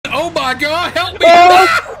Oh my God! Help me!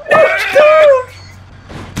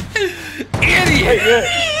 Idiot!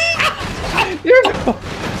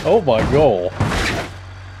 Oh my God!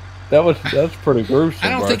 That's pretty gruesome. I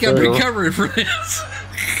don't think I'm recovering from this.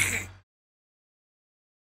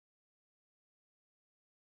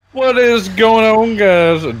 What is going on,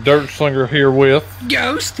 guys? Dirt Slinger here with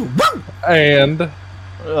Ghost. Woo! And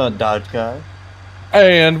Dodge Guy.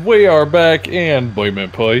 And we are back in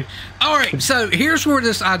BeamNG.drive. Alright, so here's where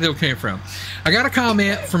this idea came from. I got a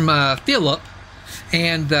comment from Philip,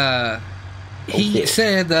 and he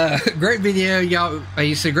said, great video, y'all.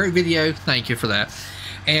 He said, great video, thank you for that.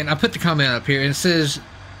 And I put the comment up here, and it says,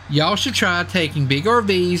 y'all should try taking big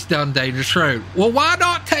RVs down dangerous road. Well, why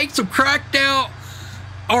not take some cracked out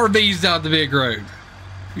RVs down the big road?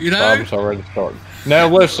 You know? Bob's already started. Now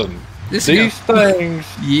listen, these things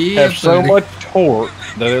have so much torque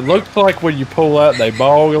that it looks like when you pull out they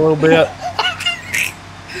bog a little bit.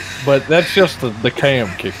 But that's just the cam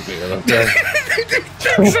kicking in, okay?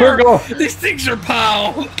 These things are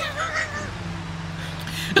piled.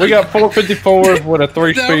 We got 454s with a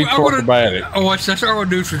 3-speed torque-o-matic. Oh, watch this. I want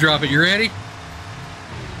to do for drop it. You ready?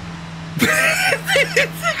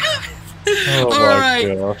 Oh, all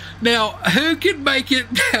right. gosh. Now, who can make it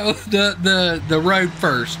down the road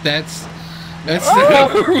first? That's the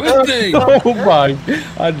number one thing. Oh my!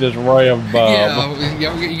 I just rammed Bob.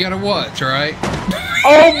 Yeah, you gotta watch, all right?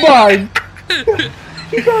 Oh my!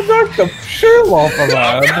 You got knocked the shoe off of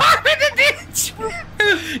mine.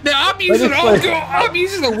 Now I'm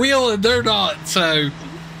using the wheel and they're not, so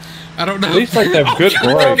I don't know. These things have good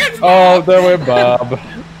brakes. Oh, there went Bob.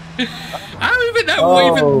 I don't even know we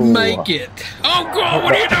even make it. Oh God,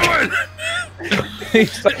 what are you doing?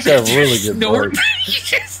 These things have really good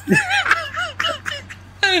brakes.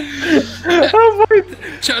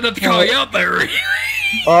 Trying not to call you out there.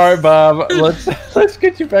 All right, Bob. Let's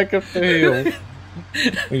get you back up the hill.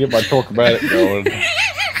 Let me get my torque-o-matic going.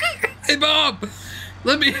 Hey, Bob.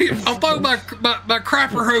 I'll throw my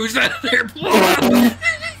crapper hose out there.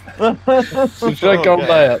 So check on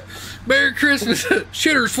that. Merry Christmas.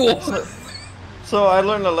 Shitter's full. So I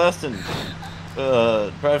learned a lesson.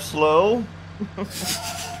 Drive slow.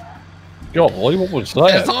 Golly, what was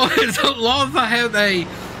that? As long as I have a...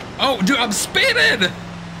 Oh, dude, I'm spinning!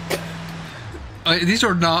 These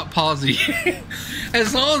are not pausing.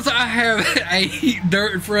 As long as I have a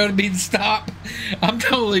dirt in front of me to stop, I'm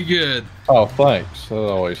totally good. Oh, thanks. That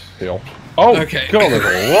always helps. Oh, okay. God, there's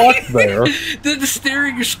a lot there. The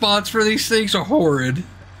steering response for these things are horrid.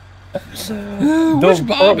 Those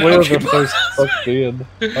front wheels are so sucked in.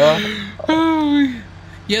 Yeah,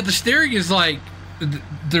 the steering is like...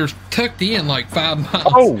 They're tucked in like 5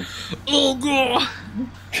 miles. Oh God!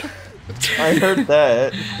 I heard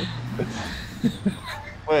that.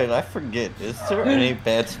 Wait, I forget. Is there any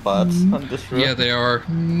bad spots on this road? Yeah, they are.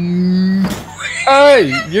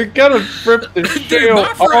 Hey, you're gonna rip the shield.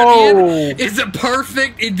 My front end is a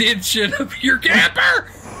perfect indentation of your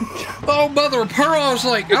camper. Oh, mother of pearl! I was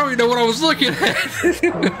like, I don't even know what I was looking at.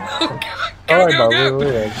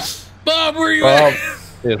 Go. Bob, where are you at?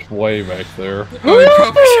 It's way back there. Oh, you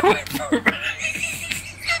probably should.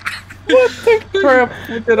 What the crap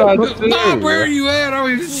did I do? Bob, where are you at? I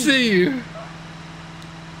don't even see you.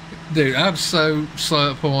 Dude, I'm so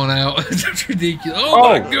slow at pulling out. It's ridiculous. Oh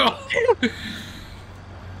my God.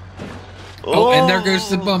 Oh, and there goes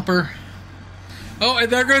the bumper. Oh,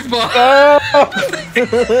 and there goes Bob.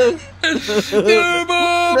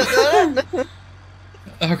 Bob.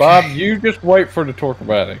 Okay. Bob, you just wait for the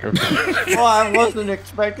torque-o-matic. Okay? Well, I wasn't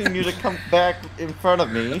expecting you to come back in front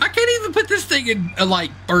of me. I can't even put this thing in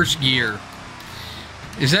like first gear.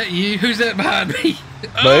 Is that you? Who's that behind me?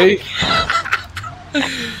 Me?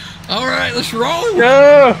 All right, let's roll.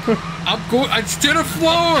 No. I'm going. It's to the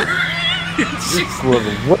floor. This was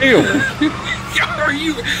a wheel. Are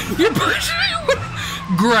you? You're pushing me.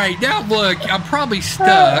 Great. Now look, I'm probably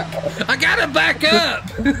stuck. I gotta back up.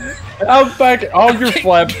 I'm back. All your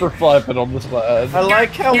flaps are flapping on the side. I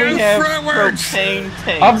like how we have propane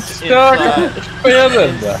tanks. I'm stuck. I'm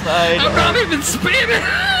spinning. I'm not even spinning.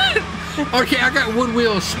 Okay, I got one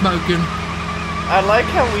wheel smoking. I like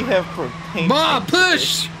how we have propane. Bob,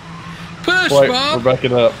 push. Push, Wait, Bob. we're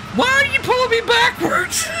backing up. Why are you pulling me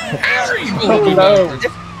backwards? How are you pulling me backwards? I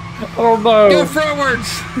don't know. Go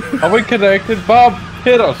frontwards. Are we connected? Bob,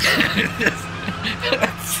 hit us.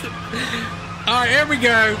 All right, here we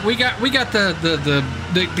go. We got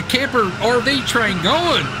the camper RV train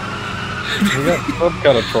going. We got some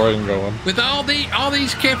kind of train going. With all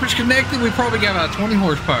these campers connected, we probably got about 20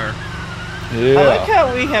 horsepower. Yeah. I like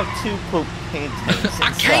how we have 2 propane tanks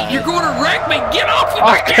I can't. inside. You're going to wreck me. Get off of me.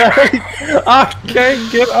 I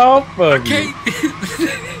can't get off of you.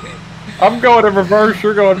 I'm going in reverse.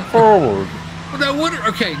 You're going forward. No,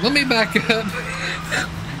 okay, let me back up.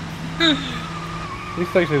 These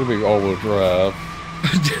things need to be all-wheel drive.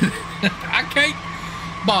 I can't.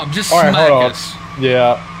 Bob, just all right, smack hold on. us.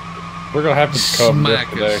 Yeah. We're going to have to come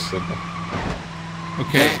Smack us. disconnected.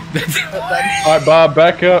 Okay. All right, Bob,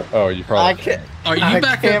 back up. Oh, you probably I can't. Oh, you I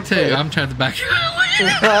back up too. I'm trying to back up.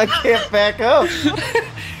 I can't back up.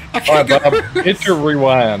 All right, Bob, hit your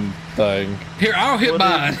rewind thing. Here, I'll hit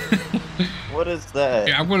mine. What is that?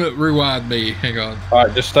 Yeah, I'm going to rewind me. Hang on. All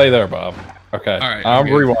right, just stay there, Bob. Okay. All right. I'm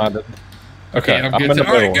good. rewinded. Okay, I'm I'm good. in the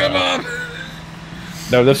All right, middle go, now. Bob.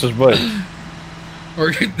 No, this is me.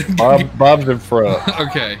 Or- Bob's in front.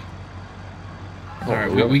 Okay. All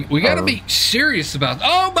right, we got to be serious about.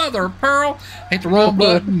 Oh, mother of pearl! Hit the wrong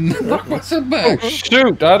button. Look what's in back. Oh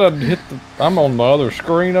shoot! I done hit the. I'm on the other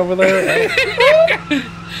screen over there.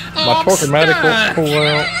 My torque-o-matic won't pull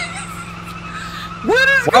out. What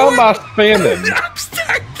is Why going am I spinning? I'm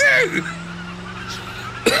stuck too.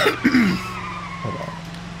 Hold on.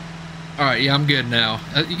 All right, yeah, I'm good now.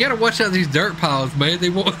 You got to watch out these dirt piles, man.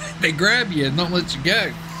 They grab you and don't let you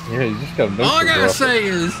go. Yeah, you just gotta. All I gotta say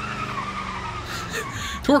is,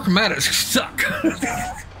 torque-o-matics suck.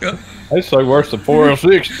 They say worse than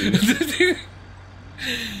 4L60.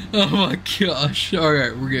 Oh my gosh! All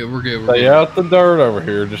right, we're good. We're good. We're Stay good. out the dirt over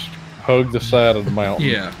here. Just hug the side of the mountain.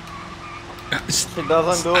 Yeah. It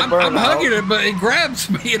doesn't do a I'm burnout. hugging it, but it grabs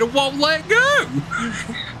me and it won't let go.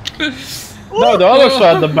 No, the other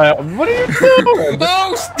side of the mountain. What are you doing?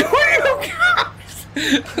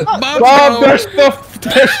 Bob, there's stuff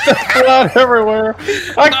flying everywhere.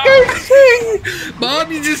 I can't see.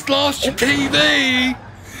 Bob, you just lost your TV.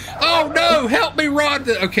 Oh no! Help me, Rod.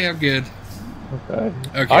 Okay, I'm good. Okay.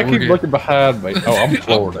 Okay, I we're keep good. looking behind me. Oh, I'm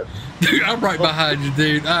floored it. Dude, I'm right behind you,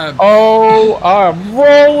 dude. I'm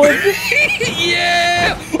rolling.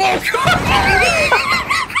 yeah. Oh God.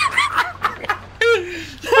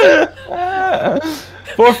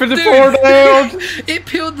 454 down. It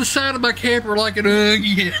peeled the side of my camper like an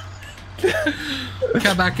onion.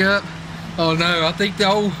 Come back up. Oh no! I think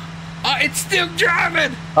it's still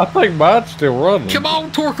driving. I think mine's still running. Come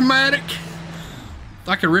on, Torque-o-matic.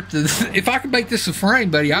 I could rip this. If I could make this a frame,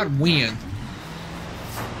 buddy, I'd win.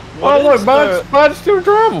 Oh look, mine's still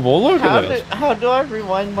drivable. Look at this. How do I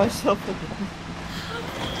rewind myself again?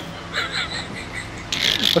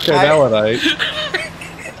 Okay, now it ain't.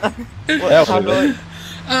 How do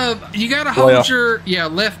I? You gotta hold your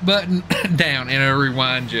left button down and it'll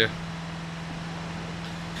rewind you.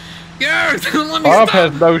 Go! Let me Bob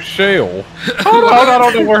stop. has no shell. Hold on, I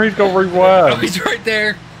don't know where he's gonna Oh, rewind. he's right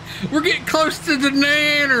there. We're getting close to the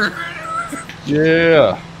nanner.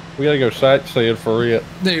 Yeah, we gotta go sightseeing for it.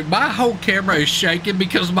 Dude, my whole camera is shaking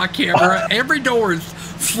because my camera, every door is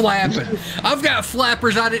flapping. I've got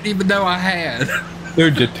flappers I didn't even know I had.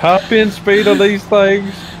 Dude, the top end speed of these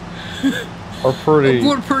things are pretty. I'm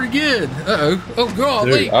going pretty good. Uh-oh. Oh, God.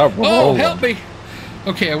 Dude, I'm Oh, rolling. help me.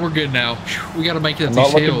 Okay, we're good now. We got to make it I'm up not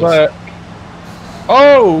these looking hills. back.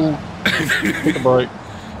 Oh! Hit the brake.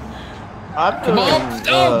 I'm Come on.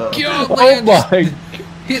 Oh, God. Oh Lance. my!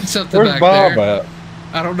 Hitting something Where's back Bob there. at?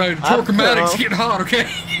 I don't know. The I'm torque-o-matic's coming. getting hot, okay?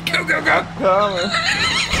 Go, go, go. Coming.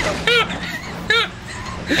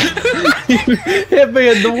 Hit me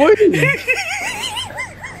in the wing.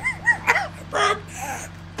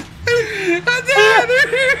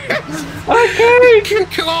 I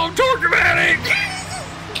can't. Come on, torque-o-matic.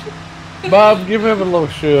 Bob, give him a little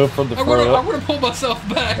shove from the I'm front. gonna pull myself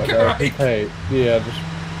back. Okay. All right. Hey, yeah, just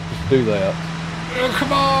do that. Oh,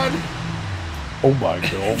 come on. Oh my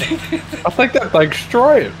god! I think that thing's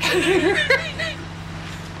straight.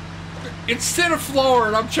 Instead of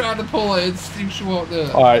flooring, I'm trying to pull it. She won't do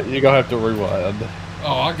it. All right, you're gonna have to rewind.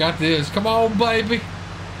 Oh, I got this. Come on, baby.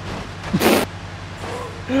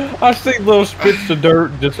 I see little spits of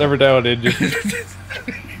dirt just every now and then. Just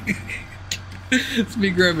It's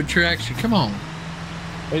me grabbing traction. Come on.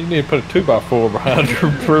 you need to put a 2x4 behind your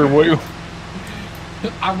rear wheel.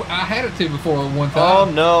 I had it to before one Oh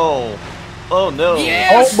time. no! Oh no!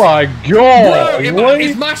 Yes! Oh my god! Bro,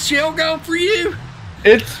 is my shell gone for you?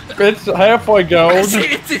 It's halfway gone.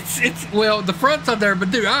 It's well, the front's up there, but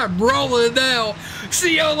dude, I'm rolling now.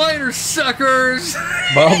 See y'all later, suckers.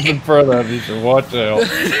 Bob's in front of you, so watch out.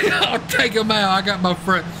 I'll take him out. I got my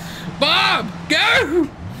front. Bob, go!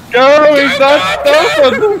 Go! He's not Bob,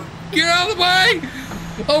 stopping! go! Get out of the way!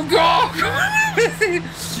 Oh God!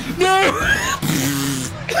 No!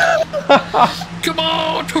 Come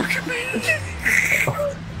on, Torque-o-matic.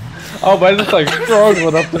 Oh man, this thing's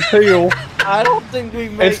struggling up the hill. I don't think we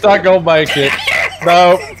made It's not gonna make it.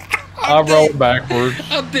 No, I'm rolling backwards.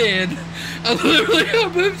 I'm dead. I'm literally,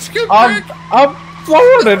 I'm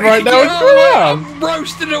floating right now. It's around. I'm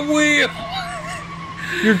roasting a wheel.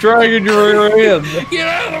 You're dragging your rear end. Get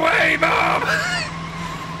out of the way, Bob.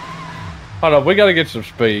 Hold on, we gotta get some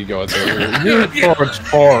speed going through here. You're throwing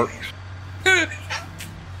sparks.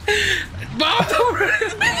 Bob,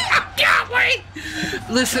 I can't wait.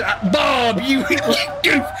 Listen, Bob, you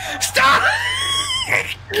stop.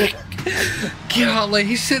 Golly,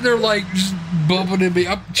 he's sitting there like just bumping at me.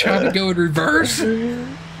 I'm trying to go in reverse.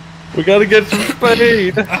 We gotta get some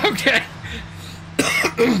speed. Okay.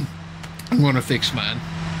 I'm gonna fix mine.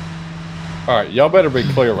 Alright, y'all better be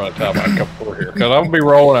clear by the time I come through here, because I'm gonna be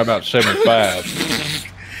rolling at about 75.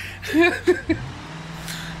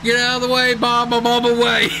 Get out of the way, Bob. I'm on my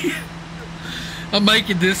way. I'm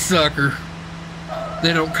making this sucker.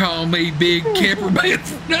 They don't call me Big Camperman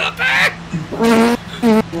for nothing.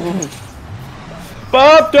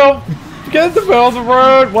 Bob, don't get the middle of the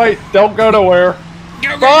road. Wait, don't go nowhere.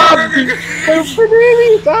 Go, Bob, go, you go, go. stupid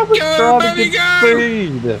idiot. I was Go, trying baby, to get go.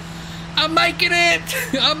 speed. I'm making it.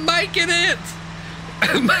 I'm making it.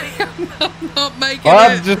 I'm not making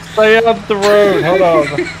Bob, it. just stay off the road. Hold on.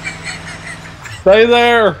 Stay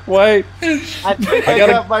there. Wait. I think I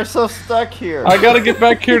got myself stuck here. I gotta get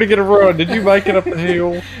back here to get a run. Did you make it up the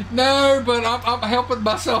hill? No, but I'm helping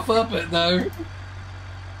myself up it though.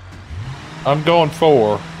 I'm going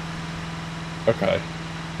 4. Okay.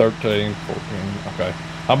 13, 14. Okay.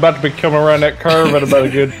 I'm about to be coming around that curve at about a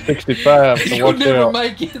good 65. So You'll watch never out.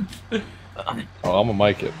 make it. Oh, I'm gonna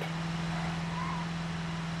make it.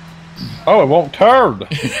 Oh, it won't turn.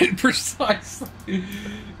 Precisely.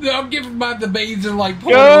 No, I'm giving mine the beans and like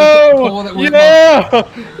pulling it with yeah,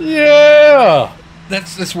 yeah.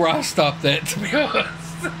 That's where I stopped at, to be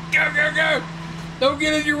honest. Go, go, go! Don't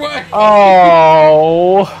get in your way.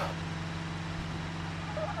 Oh.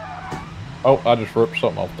 Oh, I just ripped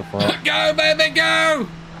something off the front. Go, baby, go!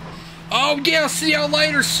 Oh yeah, see y'all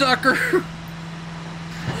later, sucker.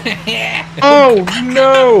 Oh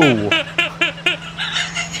no!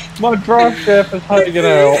 My drive shaft is hanging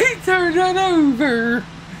out. He turned it over.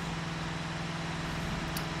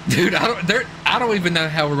 Dude, I don't even know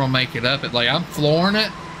how we're gonna make it up. Like I'm flooring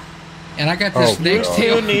it, and I got this next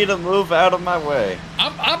hill. You need to move out of my way.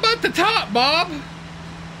 I'm at the top, Bob.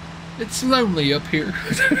 It's lonely up here.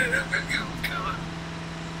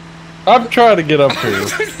 I'm trying to get up here.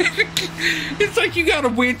 It's like you gotta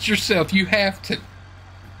winch yourself. You have to.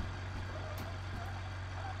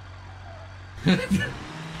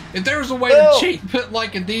 If there was a way to cheat, put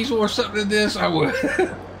like a diesel or something in this, I would.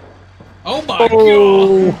 Oh my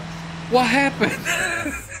god! What happened?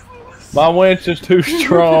 My winch is too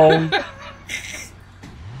strong.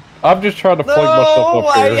 I'm just trying to fling myself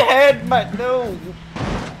up here. I had my no.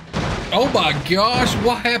 Oh my gosh!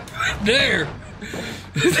 What happened there?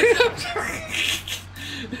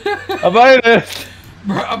 I made it.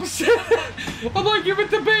 Bro, I'm like, give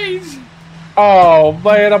it the beans. Oh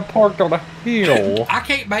man, I'm parked on a hill. I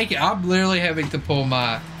can't make it. I'm literally having to pull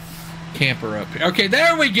my camper up here. Okay,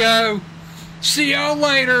 there we go. See y'all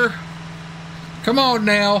later. Come on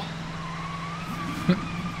now.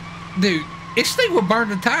 Dude, this thing will burn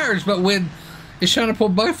the tires, but when it's trying to pull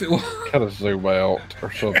both, it will. Gotta zoom out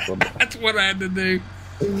or something. That's what I had to do.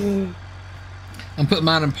 I'm putting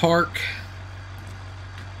mine in park.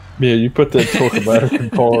 Yeah, you put that torque in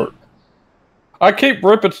park. I keep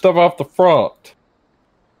ripping stuff off the front.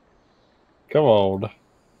 Come on.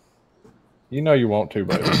 You know you want to,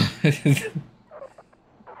 baby.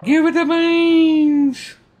 Give it the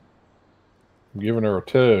beans. I'm giving her a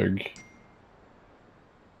tug.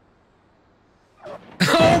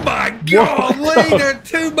 Oh my god, Lena,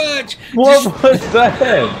 too much. What was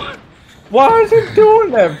that? Why is it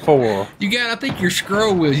doing that for? You got, I think your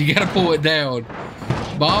scroll wheel, you gotta pull it down.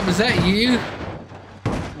 Bob, is that you?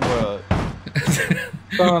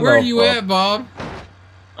 What? Where are you at, Bob?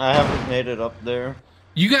 I haven't made it up there.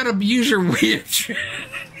 You gotta use your winch.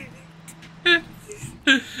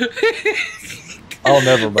 I'll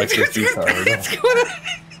never make this U-turn.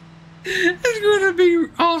 It's gonna be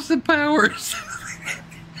Austin Powers.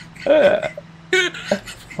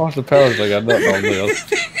 Austin Powers, I got nothing on this.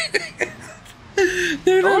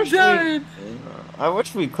 Dude, I'm dying. I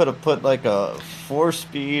wish we could have put like a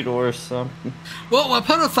 4-speed or something. Well, I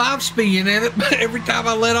put a 5-speed in it, but every time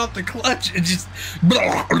I let off the clutch, it just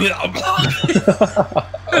blah, blah, blah.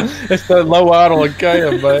 It's that low idle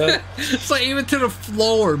cam, man. It's like even to the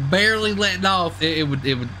floor, barely letting off, it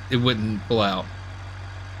wouldn't pull out.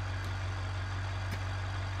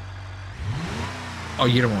 Oh,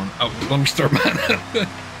 you don't want. Oh, let me start mine up.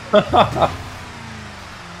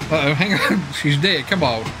 Uh-oh, hang on. She's dead. Come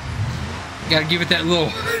on. Gotta give it that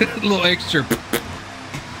little extra. You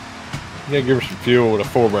gotta give her some fuel when the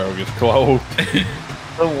 4-barrel gets closed.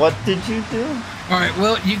 So what did you do? All right.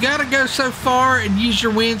 Well, you gotta go so far and use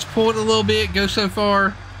your winds, pull it a little bit. Go so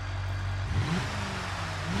far.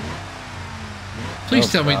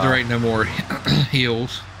 Please tell me there ain't no more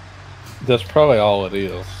hills. That's probably all it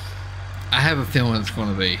is. I have a feeling it's going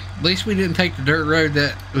to be. At least we didn't take the dirt road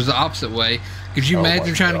that was the opposite way. Could you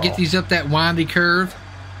imagine trying to get these up that windy curve?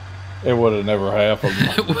 It would have never happened.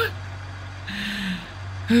 Oh,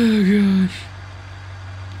 gosh.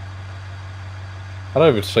 I don't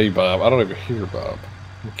even see Bob. I don't even hear Bob.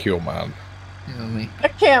 I'm kill mine. You know me. I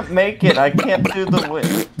can't make it. I can't do the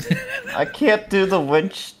winch. I can't do the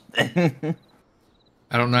winch thing.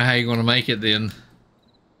 I don't know how you're going to make it then.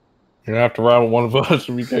 You're going to have to ride with one of us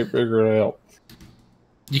if you can't figure it out.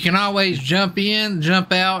 You can always jump in,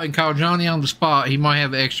 jump out, and call Johnny on the spot. He might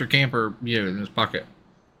have an extra camper, in his pocket.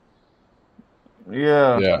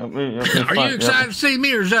 Yeah. Are you excited to see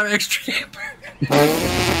me, or is that an extra camper?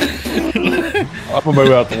 I'm going to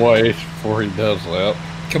move out the way before he does that.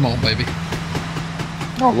 Come on, baby.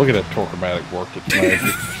 Oh, look at that torque-o-matic work. It's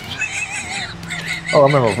magic. Oh,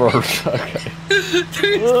 I'm in reverse. Okay.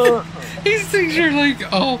 Dude, these things are like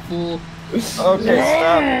awful. Okay,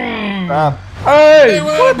 stop. Hey,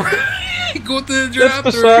 what? Go to the drive-thru. That's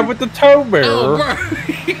the side with the tow mirror. Oh, bro.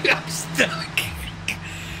 I'm stuck.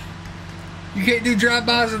 You can't do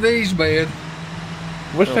drive-bys of these, man.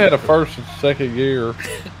 Wish they had a first and second gear.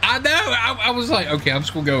 I know. I was like, okay, I'm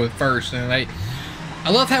just going to go with first. And I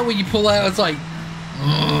love how when you pull out, it's like,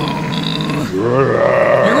 you're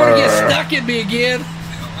going to get stuck in me again.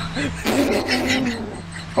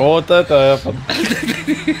 I want that to happen.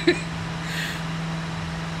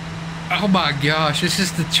 Oh my gosh, it's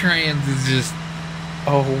just the trans is just...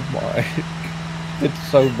 Oh my. It's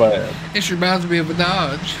so bad. This reminds me of a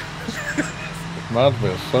Dodge. Reminds me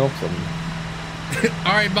of something.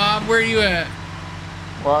 Alright, Bob, where are you at?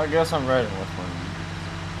 Well, I guess I'm riding with one.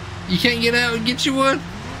 You can't get out and get you one?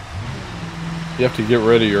 You have to get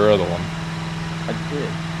rid of your other one. I did.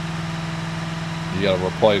 You gotta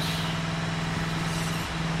replace.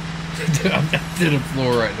 Dude, I'm to the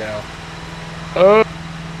floor right now. Oh,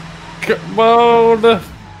 come on.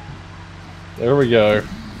 There we go.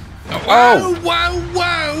 Whoa,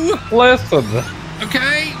 whoa. Listen.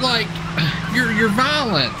 Okay, like, you're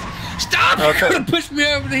violent. Stop! Okay. You're gonna push me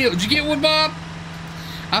over the hill. Did you get one, Bob?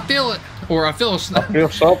 I feel it. Or I feel a snow. I feel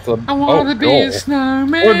something. I want to be a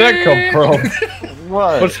snowman. Where'd that come from?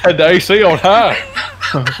 What? What's that, the AC on high?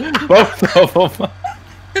 Both of them.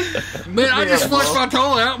 Man, I just flushed my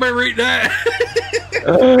toilet out. Better read that.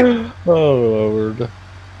 Oh, Lord.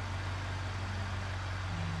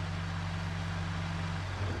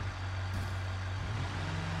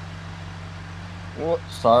 What?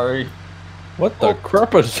 Sorry. What the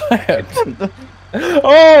crap is that?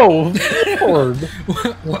 Oh, Lord.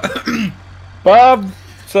 What? Bob,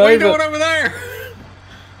 What are you doing over there?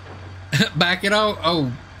 Back it out.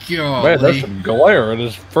 Oh, God. Man, there's some glare in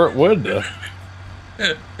his front window.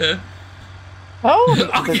 How?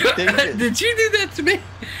 Did you do that to me?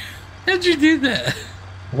 How'd you do that?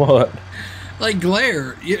 What? Like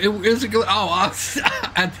glare. It was a glare. Oh,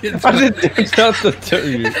 I didn't. I didn't do nothing to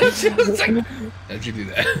you. How'd you do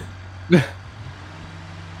that?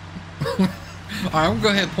 Alright, I'm gonna go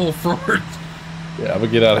ahead and pull forward. Yeah, I'm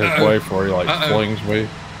gonna get out of his way before he flings me.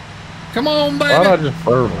 Come on, baby. Why not just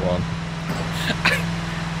burn one?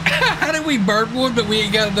 How did we burn one, but we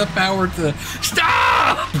ain't got enough power to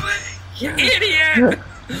stop? You idiot!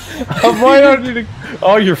 Why aren't you?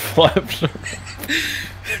 All your flaps are.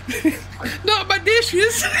 Not my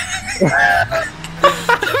dishes. I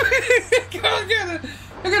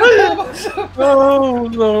gotta pull myself. Oh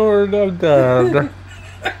Lord, I'm done.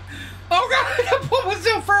 Oh God, I gotta pull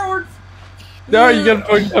myself forward. No, you gotta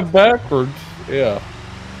put them backwards. Yeah.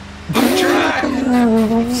 Try.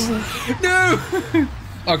 No.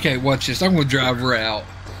 Okay, watch this. I'm gonna drive her out.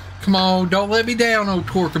 Come on, don't let me down, old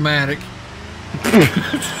torque-o-matic.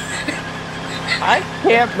 I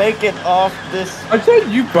can't make it off this. I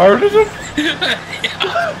said you burned him?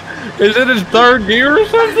 Is it his third gear or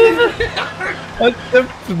something? Them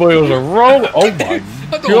wheels are rolling. Oh my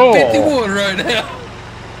I'm God. 51 right now.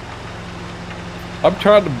 I'm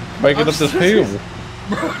trying to make it up this hill.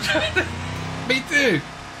 Bro, me too.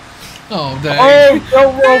 Oh, dang. Oh,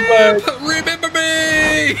 don't roll back. Remember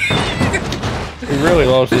me. He really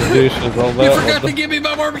lost his dishes on that. You forgot to give me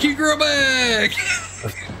my barbecue grill back.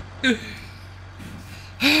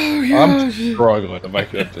 Oh, I'm struggling to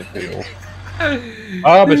make it up this hill.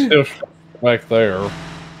 Bob is still back there.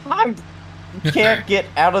 I can't get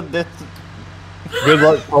out of this. Good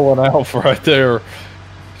luck pulling out right there.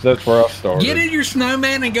 That's where I started. Get in your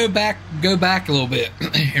snowman and go back a little bit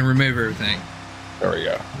and remove everything. There we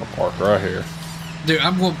go. I'll park right here. Dude,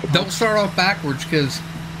 don't start off backwards because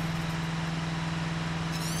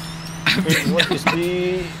What you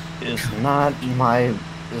see is not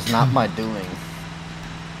my doing.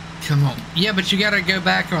 Come on. Yeah, but you gotta go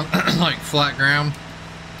back on like flat ground.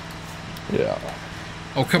 Yeah.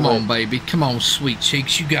 Oh, come on, baby. Come on, sweet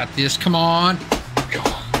cheeks. You got this. Come on.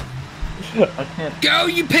 I can't. Go,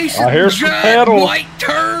 you piece of giant white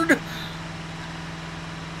turd.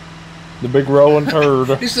 The big rolling turd.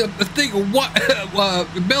 It's a thing of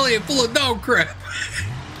belly full of dog crap.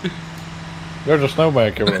 There's a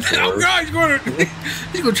snowman coming up. Oh, God, he's gonna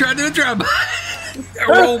try to do a drive-by.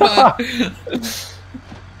 Roll by.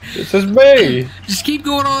 This is me. Just keep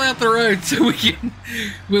going on out the road so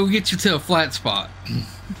we'll get you to a flat spot.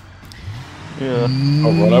 Yeah.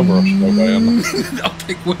 I'll run over a snowman. I'll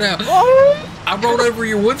take one out. I rolled over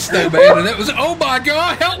your wood snowman and that was, oh my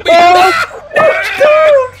God, help me.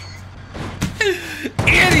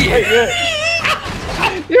 Idiot.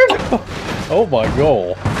 Oh my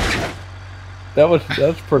God.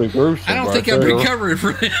 That's pretty gruesome. I don't think I'm recovering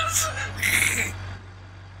from this.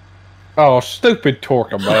 Oh, stupid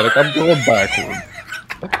Torque-O-Matic. I'm going backward.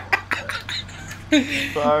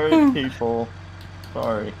 Sorry, people.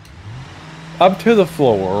 Sorry. I'm to the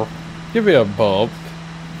floor. Give me a bump.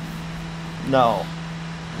 No.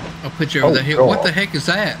 I'll put you over the hill. God. What the heck is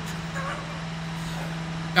that?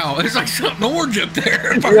 Oh, it's like something orange up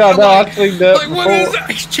there. Yeah, no, I've seen that Like, what is that?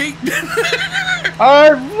 He's cheating.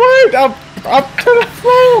 I'm to the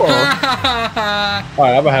floor.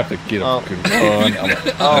 Alright, I'm gonna have to get up. I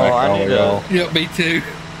need to. Yeah, me too.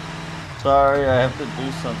 Sorry, I have to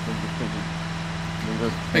do something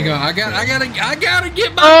because Hang on, I gotta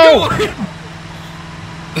get my going.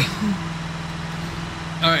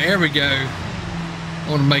 All right, here we go. I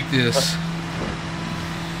want to make this.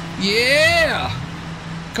 Yeah,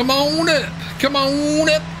 come on up, come on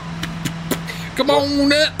up, come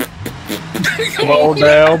on up, Come on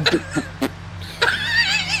down.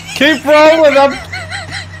 Keep rolling. I'm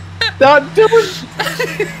not doing.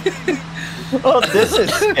 Oh, this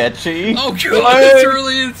is sketchy. Oh God, this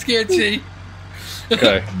really is sketchy.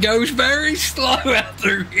 Okay. Goes very slow out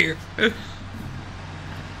through here. Hey,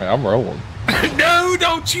 I'm rolling. No,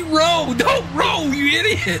 don't you roll. Don't roll, you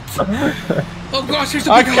idiot. Oh gosh, there's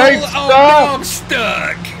a I big can't hole. stop. Oh no, I'm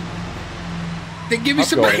stuck. Then give me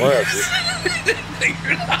some going break.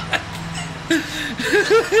 You're not.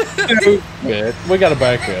 Man, we gotta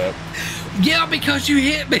back up. Yeah, because you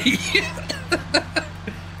hit me.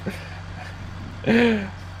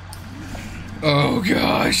 Oh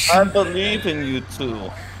gosh. I believe in you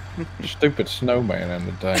too. Stupid snowman in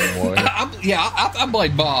the dang way. I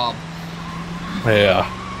blame Bob. Yeah.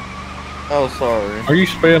 Oh, sorry. Are you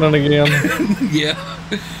spinning again? Yeah.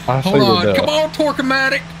 I see Hold on. the Come on,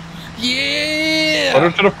 Torque-O-Matic. Yeah. Put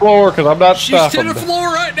her to the floor because I'm not She's stopping. to the floor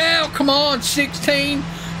right now. Come on, 16,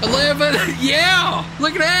 11. Yeah.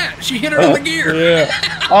 Look at that. She hit another gear. Yeah.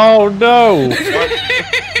 Oh no.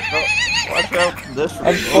 Watch out. This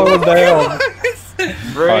I'm slowing down.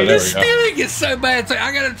 Great. The steering is so bad. So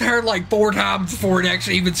I got to turn like 4 times before it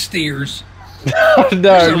actually even steers. No,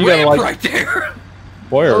 There's a you ramp gotta like right there.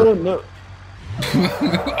 where? Oh, no.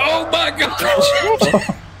 Oh my gosh.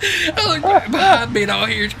 I look behind me and all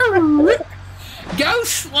here. Go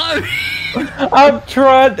slow. I'm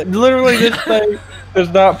trying. Literally, this thing does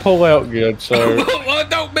not pull out good. So I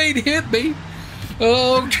don't mean hit me.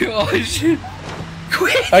 Oh gosh.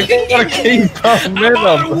 Quit. I gotta keep I'm on a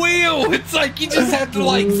momentum. wheel. It's like you just have to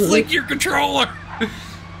like flick your controller.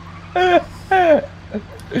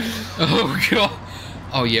 Oh god.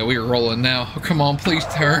 Oh yeah, we're rolling now. Oh, come on, please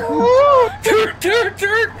turn. Turn, turn,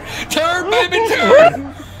 turn. Turn, baby,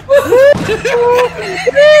 turn.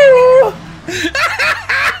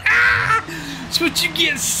 That's what you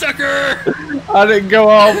get, sucker. I didn't go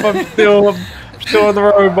off. I'm still on the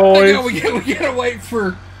road, boys. We gotta wait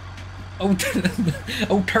for old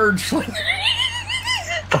turd slinger.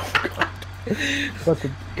 Oh god. About to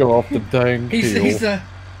go off the dang hill. He's the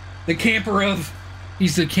camper of.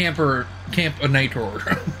 He's the campinator.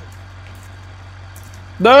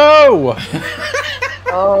 No!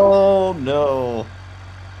 Oh no.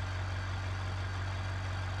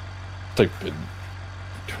 Stupid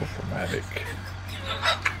Torque-O-Matic.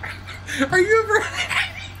 Are you ever?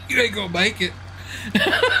 You ain't gonna make it.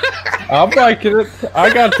 I'm making it. I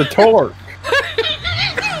got the torque.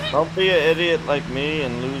 Don't be an idiot like me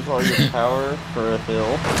and lose all your power for a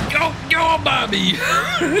hill. Go, Bobby!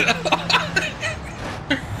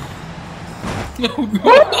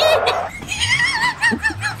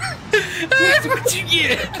 That's what you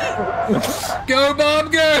get! Go,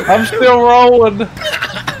 Bob, go! I'm still rolling!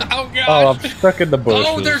 Oh, gosh! Oh, I'm stuck in the bushes.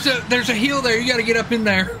 Oh, there's a hill there. You gotta get up in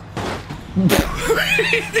there.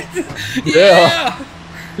 Yeah!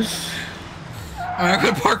 Alright, I'm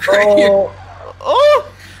gonna park right here. Oh!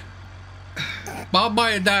 Bob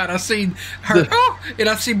might have died. I seen her, and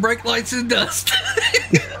I see brake lights and dust.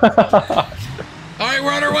 Alright,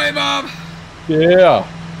 we're on our way, Bob. Yeah.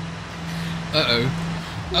 Uh-oh.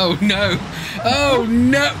 Oh, no. Oh,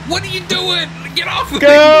 no. What are you doing? Get off of me.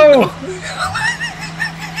 Go!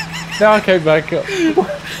 Now I came back up.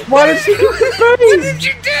 Why did you give it to me? What did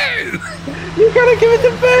you do? You gotta give it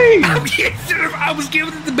to me! I was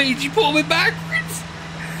giving it the beans. You pulled me backwards.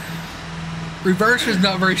 Reverse is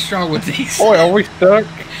not very strong with these. Boy, are we stuck?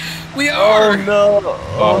 We are. Oh no!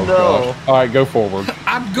 Oh no! All right, go forward.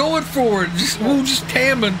 I'm going forward. We'll just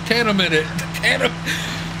tan a minute.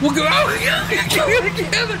 We'll go out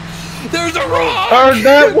together. There's a rock. Turn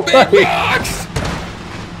that Big way. rocks.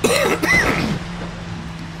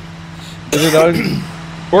 Is it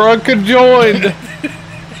we're unconjoined.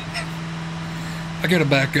 I gotta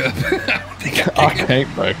back up. I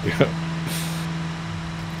can't back up.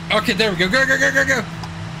 Okay, there we go. Go.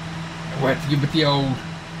 We'll have to give it the old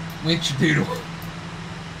winch doodle.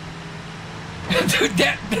 Dude,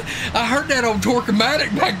 I heard that old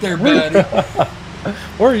Torque-O-Matic back there, buddy.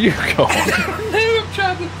 Where are you going? I don't know, I'm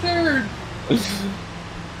trying to turn.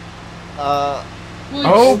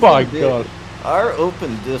 Oh my god. Our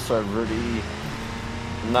open discs are really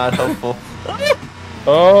not helpful.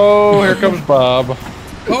 Oh, here comes Bob.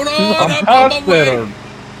 Hold on, I'm high centered.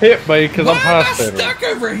 Hit me because I'm high centered. Why am I stuck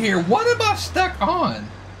over here? What am I stuck on?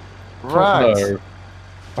 Right. No.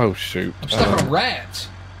 Oh shoot. I'm stuck on rats.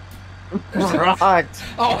 Right.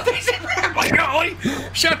 Oh, they said rat like golly.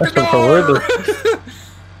 Shut the door.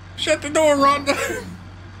 Shut the door, Rhonda.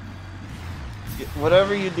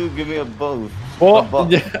 Whatever you do, give me a boat. Well,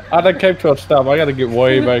 yeah, I done came to a stop. I gotta get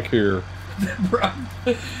way back here. I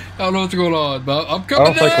don't know what's going on, but I'm coming I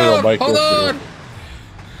don't think we're gonna make Hold this on. here.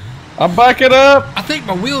 I'm backing up. I think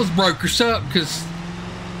my wheels broke or something, because,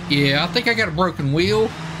 yeah, I think I got a broken wheel.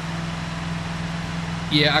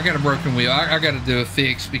 Yeah, I got a broken wheel. I got to do a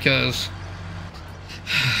fix because...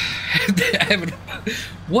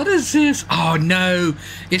 What is this? Oh, no.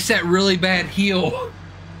 It's that really bad hill.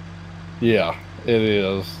 Yeah, it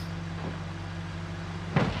is.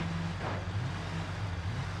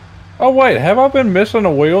 Oh, wait. Have I been missing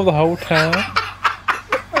a wheel the whole time?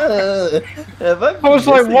 I was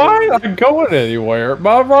like, why ain't I going anywhere?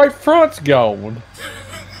 My right front's gone.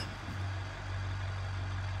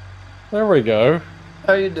 There we go.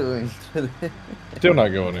 How you doing? Still not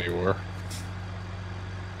going anywhere.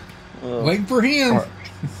 Waiting for him. Right.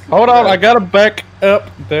 Hold on, I gotta back up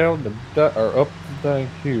down the up the dang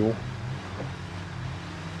hill.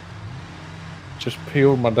 Just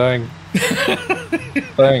peeled my dang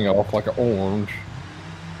thing off like an orange.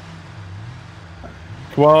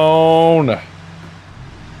 Come on.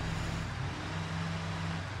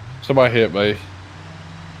 Somebody hit me.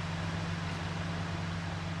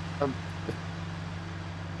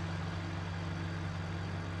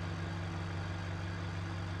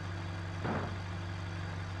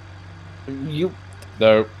 You.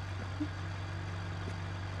 Nope.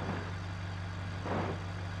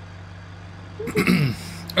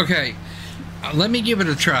 Okay, let me give it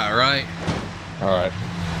a try, right? All right.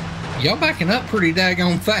 Y'all backing up pretty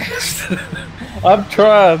daggone fast. I'm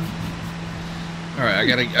trying. All right, I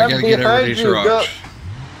gotta get over these rocks.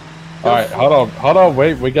 All right, hold on,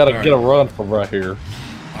 wait. We gotta get a run from right here.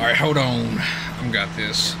 All right, hold on. I've got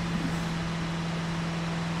this.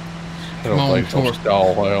 Come on, Torque.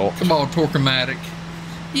 Come on, Torque-O-Matic.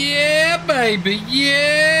 Yeah, baby.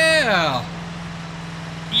 Yeah.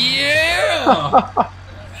 Yeah.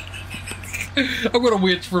 I'm gonna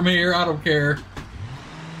winch from here. I don't care.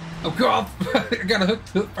 Oh God! I got a hook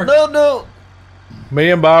to it. No.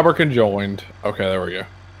 Me and Bob are conjoined. Okay, there we go.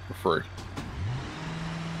 We're free.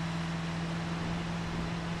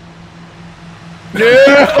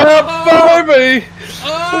 Yeah, baby.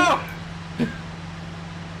 Oh!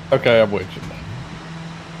 Okay, I'm with you.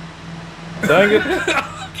 Dang it.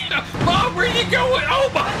 Bob, where you going?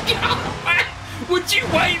 Oh my God! Would you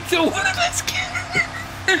wait till one of us gets...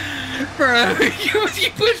 Bro, you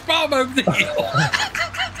pushed Bob over the hill.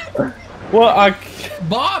 Well, I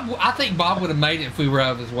think Bob would have made it if we were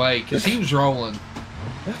out of his way, because he was rolling.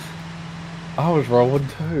 I was rolling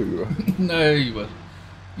too. No,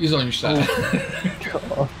 you He's on your side.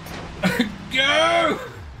 Go!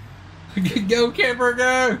 Go, camper,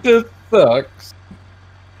 go! This sucks.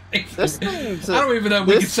 This thing's I don't even know if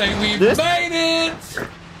we can say we made it!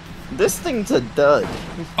 This thing's a dud.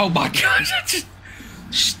 Oh my gosh, that's just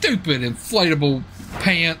stupid inflatable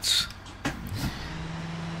pants.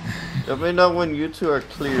 Let me know when you two are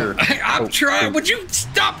clear. I'm trying. Would you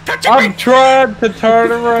stop touching me? I'm trying to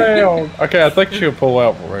turn around. Okay, I think she'll pull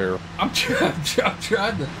out from here. I'm trying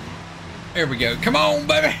to. There we go. Come on,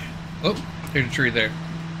 baby. Oh, there's a tree there.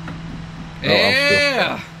 Oh,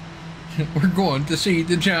 Yeah. We're going to see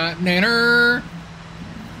the giant nanner.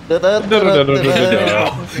 You,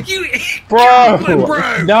 bro,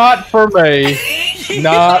 not for me.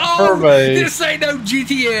 Not for me. This ain't no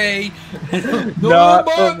GTA.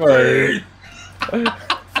 Not for me.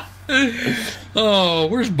 Oh,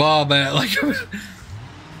 where's Bob at? Like,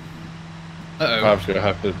 I'm just gonna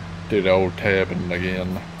have to do the old tabbing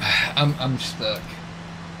again. I'm stuck.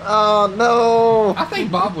 Oh no! I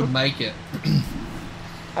think Bob would make it.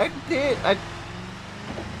 I did.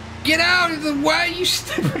 Get out of the way, you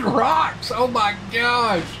stupid rocks! Oh my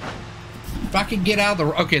gosh! If I can get out of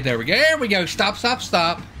the... Okay, there we go. There we go. Stop, stop,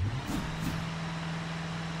 stop.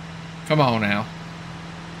 Come on now.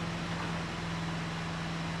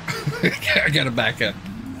 I gotta back up.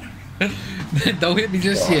 Don't hit me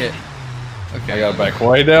just yet. Okay. I gotta back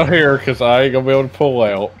way down here because I ain't gonna be able to pull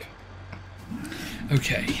out.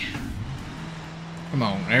 Okay. Come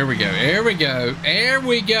on. There we go. There we go. There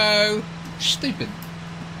we go. Stupid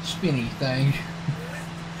spinny thing.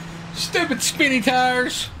 Stupid spinny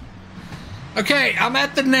tires. Okay, I'm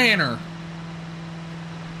at the nanner.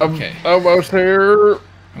 Okay. I'm almost here.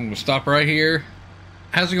 I'm gonna stop right here.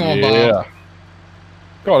 How's it going, Yeah. Bob?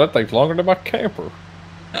 God, that thing's longer than my camper.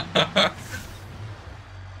 It's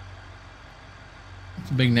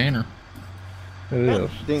a big nanner. It is.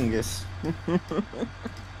 Dingus.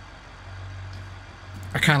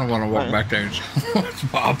 I kind of want to walk back there and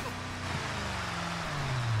watch Bob.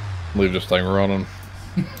 Leave this thing running.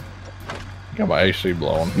 Got my AC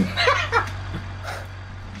blowing.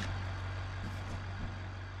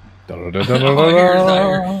 All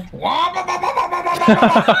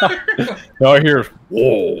I hear is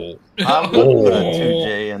whoa. I'm gonna put a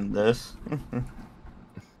 2J in this.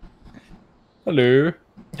 Hello.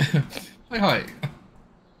 Hi.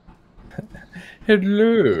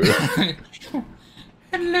 Hello.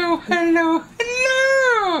 Hello, hello,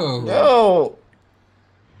 hello. No.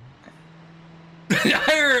 I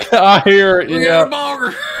hear it. I hear it. We Yeah.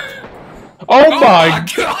 got a Oh, my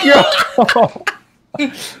God. God.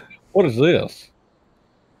 What is this?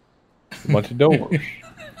 A bunch of doors.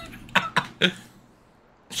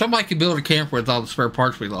 Somebody could build a camper with all the spare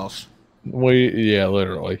parts we lost. Yeah,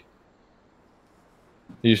 literally.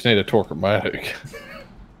 You just need a Torque-O-Matic.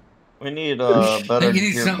 We need a better You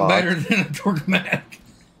need something better than a Torque-O-Matic.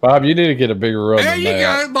 Bob, you need to get a bigger run There than you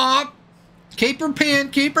that. go, Bob. Keep her pin,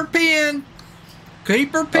 keep her pin.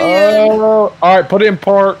 Keep her pin. All right, put it in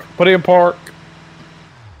park. Put it in park.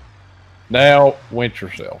 Now, winch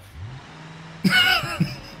yourself.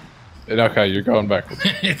 Okay, you're going backwards.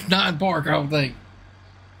 It's not in park, I don't think.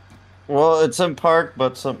 Well, it's in park,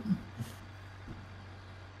 but some...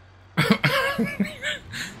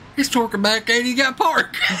 He's talking back and he got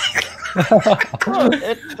park.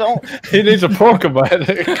 It don't... He needs a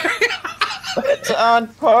Torque-O-Matic. It's on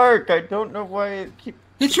park. I don't know why it keeps...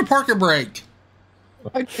 Hit your parking brake.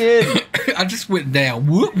 I did. I just went down.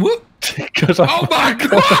 Whoop, whoop. Oh my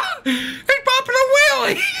God! He's popping a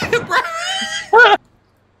wheelie!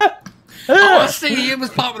 Oh, I see him was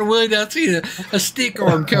popping a wheelie. I see a stick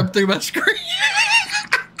arm come through my screen.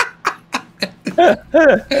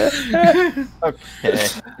 Okay.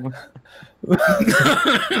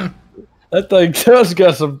 That thing just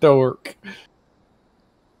got some torque.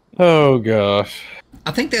 Oh, gosh.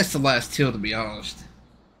 I think that's the last hill, to be honest.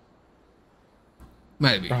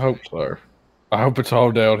 Maybe. I hope so. I hope it's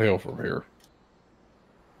all downhill from here.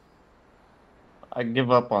 I give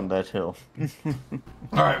up on that hill. All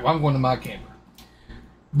right, well, I'm going to my camper.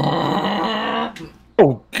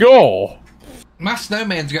 Oh, God. My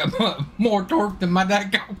snowman's got more torque than my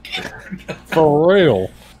daggone camper. For real.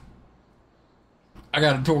 I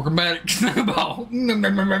got a Torque-O-Matic snowball.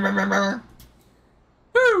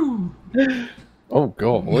 Woo! Oh,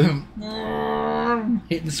 God.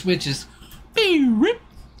 Hitting the switches. Hitting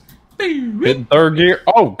third gear.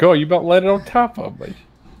 Oh, God, you about let it on top of me.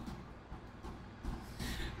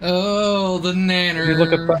 Oh, the nanner. You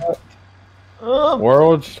look at that.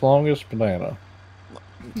 World's longest banana.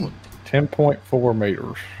 10.4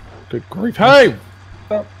 meters. Good grief. Hey!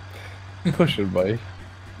 Stop pushing me.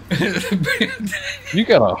 You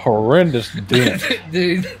got a horrendous dent.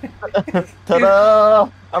 Dude. Ta-da!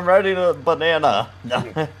 I'm ready to banana.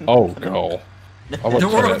 Oh, God. The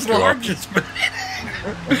world's largest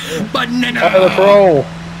banana. Let's roll.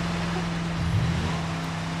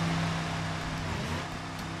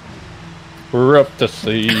 We're up to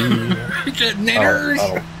sea. Nanners.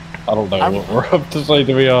 I don't know what we're up to sea,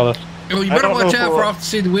 to be honest. Well, you better watch out for off to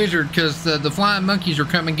see the wizard, because the flying monkeys are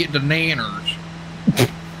coming getting the nanners.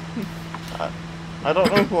 I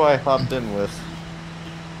don't know who I hopped in with.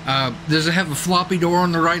 Does it have a floppy door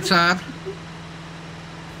on the right side?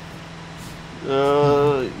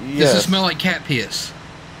 Yes. Does it smell like cat piss?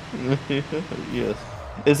 Yes.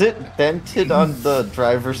 Is it dented on the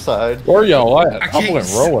driver's side? Where y'all at? I went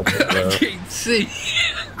rolling. I can't see.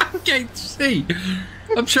 I can't see.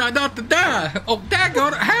 I'm trying not to die. Oh,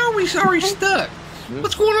 daggone it. How are we already stuck?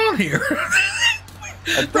 What's going on here?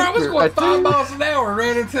 Bro, I was going 5 miles an hour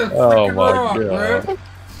right into a freaking rock, bro.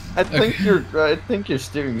 I think your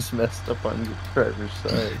steering's messed up on your driver's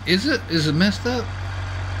side. Is it? Is it messed up?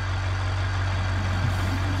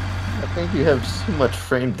 I think you have too much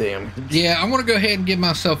frame damage. Yeah, I want to go ahead and give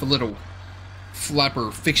myself a little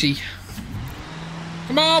flapper fixie.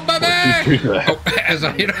 Come on, baby! Oh, as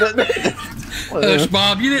I hit him. Hush,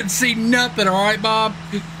 Bob. You didn't see nothing, all right, Bob?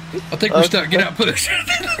 I think we're stuck. Get out, push.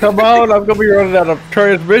 Come on, I'm going to be running out of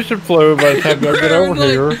transmission fluid by the time I get over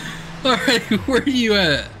here. All right, where are you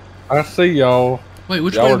at? I see y'all. Wait,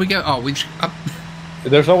 which way did we go? Oh,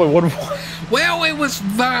 there's only one. Well, it was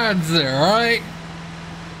vines there, all right?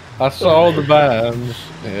 I saw the vines.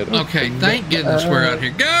 Okay, thank goodness we're out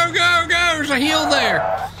here. Go, go, go! There's a hill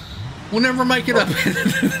there. We'll never make it up.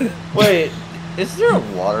 Wait, is there a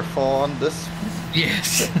waterfall on this?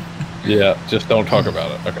 Yes. Yeah, just don't talk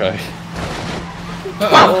about it, okay?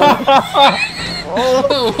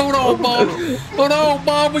 Oh, hold on, Bob. Hold on,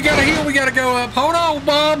 Bob. We got a hill we got to go up. Hold on,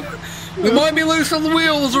 Bob. We might be loose on the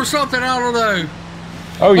wheels or something. I don't know.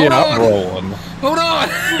 Oh, yeah, I'm rolling. Hold on.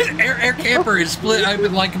 Air camper is split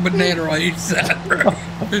open like a banana on each side, bro.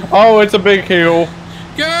 Oh, it's a big hill.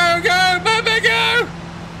 Go, go, baby, go.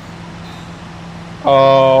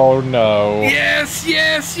 Oh, no. Yes,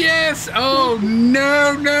 yes, yes. Oh,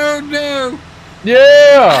 no, no, no.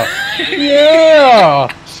 Yeah. Yeah.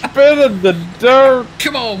 Spinning the dirt.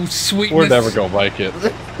 Come on, sweetness. We're never going to make it.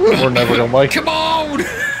 We're never going to make it. Come on.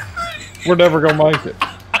 We're never going to make it.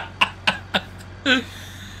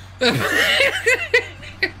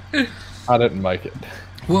 I didn't make it.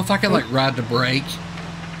 Well, if I could like ride the brake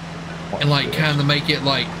and like kind of make it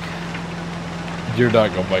like... You're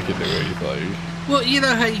not going to make it do anything. Well, you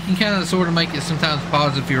know how you can kind of sort of make it sometimes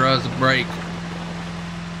pause if you rise the brake.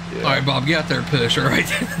 Yeah. All right, Bob, get out there and push, all right?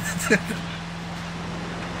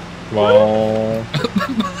 Come on.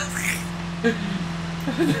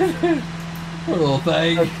 Poor little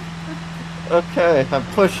thing. Okay, I'm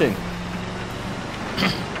pushing.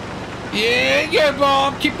 Yeah, yeah,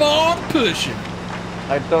 Bob. Keep on pushing.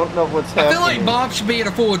 I don't know what's happening. I feel like Bob should be in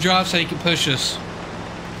a full drive so he can push us.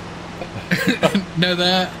 Know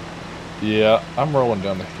that? Yeah, I'm rolling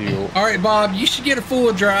down the hill. All right, Bob, you should get a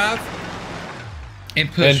full drive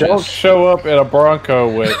and push us. And don't show up in a Bronco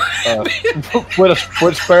with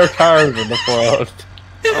with spare tires in the front.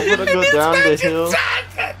 I'm gonna go down the hill.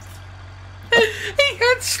 He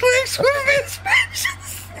had slicks with inspection.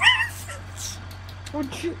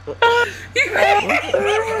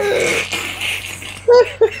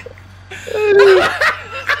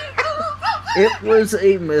 It was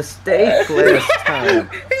a mistake last time.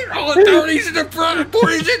 Oh, 30s in the front,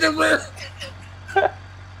 40s in the rear.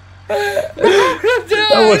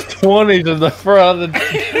 That was 20s in the front and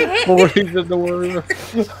 40s in the rear.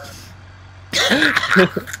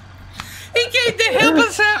 He came to help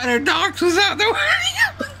us out, and our dogs was out there.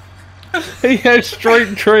 He had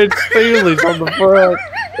straight tread Steelies on the front.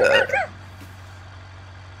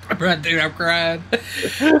 Right, dude, I'm crying.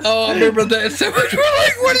 Oh, I remember that so much. We're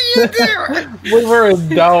like, what are you doing? We were in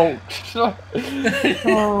donks.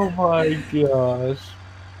 Oh my gosh.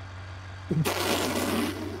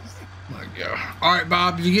 My God. All right,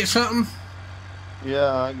 Bob, did you get something?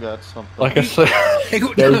 Yeah, I got something. Like I said, hey,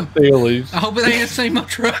 those Steelies. I hope it ain't the same my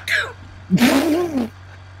truck.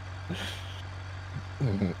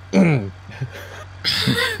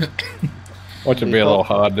 Watch it be a little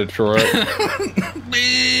hard to truck.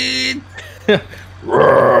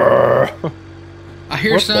 I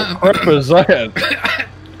hear something. What the crap is that?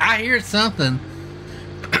 I hear something.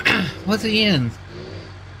 What's he in?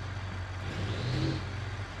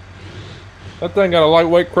 That thing got a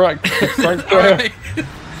lightweight crank. All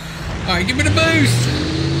right, give me the boost.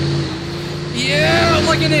 Yeah,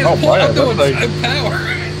 look at this. Oh, man, I'm doing thing... so power.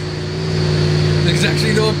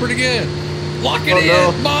 actually doing pretty good. Lock it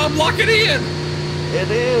in, Bob. Lock it in. It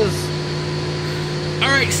is. All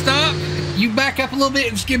right, stop. You back up a little bit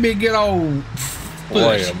and just give me a good old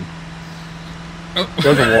push. Oh.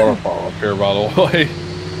 There's a waterfall up here, by the way.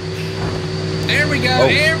 There we go.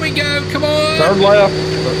 There we go. Come on. Turn left.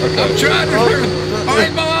 Okay. I'm trying to turn. All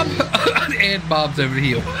right, Bob. And Bob's over the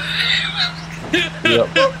hill. Yep.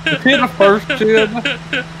 Hit the first chin.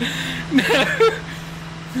 No.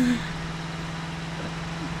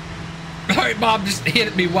 All right, Bob, just hit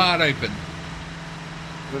it me wide open.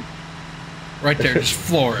 Right there, just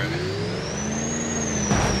floor it.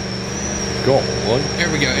 Go on. There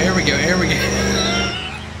we go, there we go, there we go.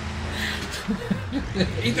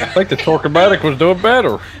 I think the Torque-O-Matic was doing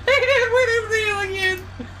better. He did win over the hill again.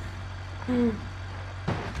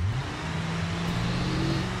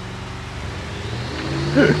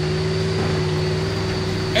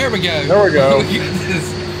 There we go. There we go.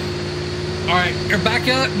 All right, back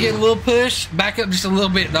up, get a little push. Back up just a little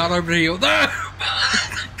bit, not over the hill. No!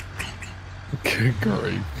 Good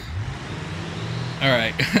grief. All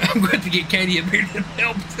right, I'm going to get Katie up here to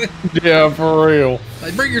help. Yeah, for real.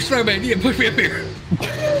 Like, bring your snowman. Yeah, push me up here.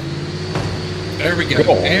 There we go.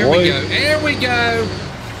 There we go. There we go.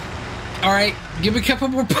 All right, give me a couple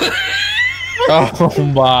more push.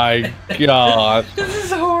 Oh my god. This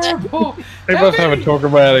is horrible. They must have a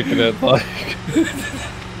Torque-O-Matic in it, like.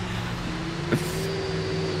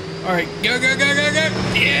 Alright, go, go, go, go, go.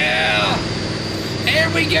 Yeah! There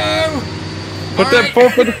we go! Put that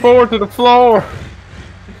 454 to the floor.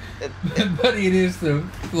 Buddy, it is the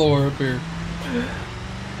floor up here.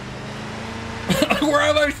 We're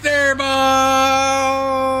almost there,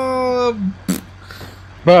 Bob!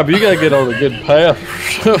 Bob, you gotta get on a good path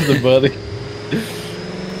or something, buddy.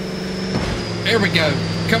 There we go.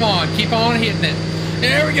 Come on, keep on hitting it.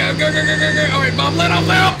 There we go. Go, go, go, go, go. Alright, Bob, let off,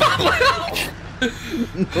 let off, Bob, let off.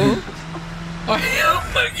 Oh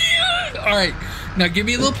my god. Alright, now give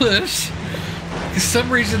me a little push. For some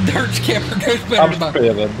reason, Dirt's camera goes better than mine.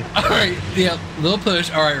 Spinning. Alright, yeah, little push.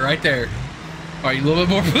 Alright, right there. Alright, a little bit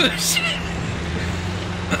more push.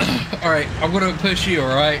 Alright, I'm gonna push you,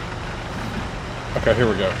 alright? Okay, here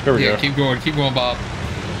we go. Here we go. Keep going, Bob.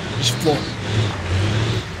 Just floor.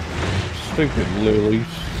 Stupid lilies.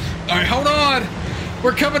 Alright, hold on.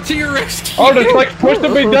 We're coming to your rescue. Oh, they're like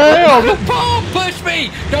pushing me down. Bob, push me.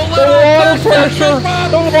 Don't The let water him pressure. Bob.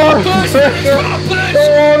 The water Push pressure. me, Bob. Push. The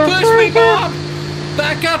water Push me, pressure. Bob.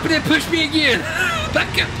 Back up and then push me again.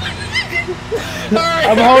 Back up. All right.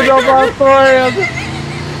 I'm holding on my friend.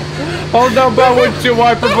 Hold on by windshield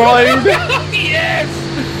wiper blade. Yes.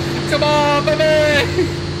 Come on, baby.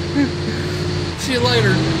 See you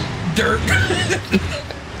later, Dirt.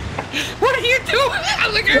 What are you doing?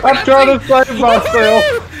 I'm trying to save myself.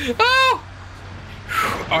 Oh.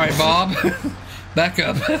 All right, Bob. Back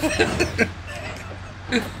up.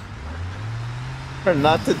 Or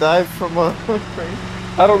not to dive from a crane.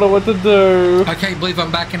 I don't know what to do. I can't believe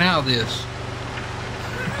I'm backing out of this.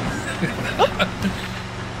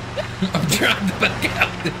 I'm trying to back out.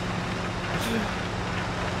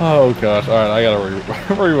 Oh gosh! All right, I gotta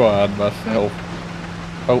rewind myself.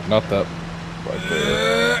 Oh, not that. Right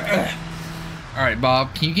there. All right,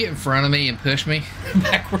 Bob, can you get in front of me and push me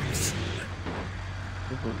backwards?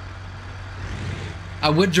 I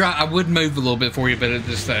would move a little bit for you, but it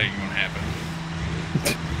just ain't gonna happen.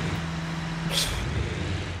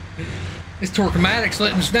 This Torque-O-Matic's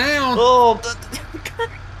letting us down. Oh,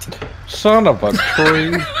 Son of a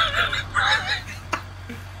tree.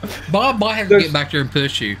 Bob might have to get back there and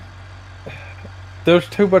push you. There's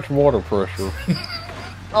too much water pressure.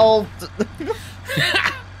 oh.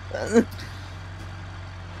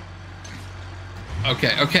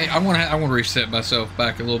 Okay. I want to reset myself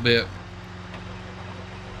back a little bit.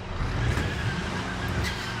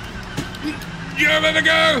 Yeah, let it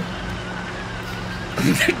go.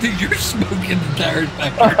 Dude, you're smoking the tires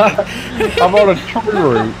back there. I'm on a tree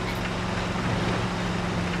root.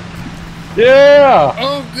 Yeah!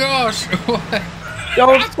 Oh gosh!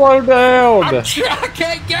 Don't slow down! I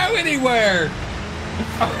can't go anywhere!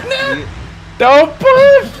 Oh, no. Don't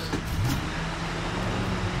push!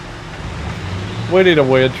 We need a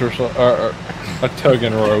winch or something, or a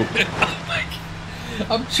tugging rope. Oh my God.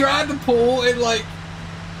 I'm trying to pull and like...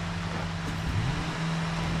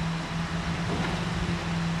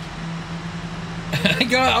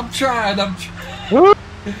 I'm trying.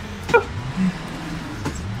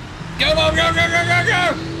 Go, Mom, go!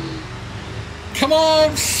 Come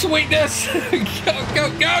on, sweetness!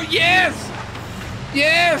 Go!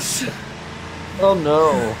 Yes! Oh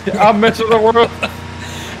no! I'm messing the world.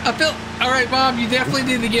 I feel all right, Mom. You definitely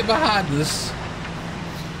need to get behind this.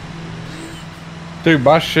 Dude,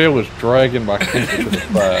 my shell is dragging my keeper to the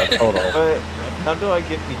side. Hold on. Wait, how do I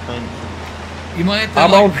get behind you? You might have to.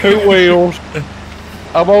 I'm on 2 wheels.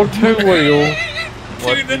 I'm on 2 wheels.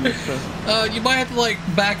 Dude, you might have to like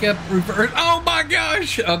back up, reverse. Oh my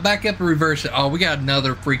gosh! Back up and reverse it. Oh, we got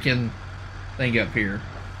another freaking thing up here.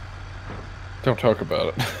 Don't talk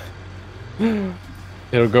about it.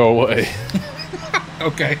 It'll go away.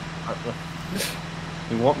 Okay.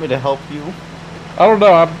 You want me to help you? I don't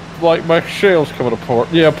know. I'm like my shell's coming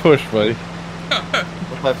apart. Yeah, push me.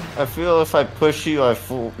 I feel if I push you,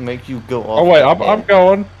 make you go off. Oh wait, I'm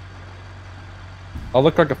going. I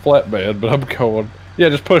look like a flatbed, but I'm going. Yeah,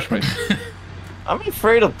 just push me. I'm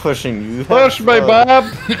afraid of pushing you. Push me, Bob.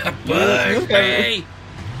 Push me.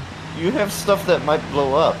 You have stuff that might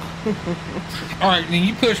blow up. All right, then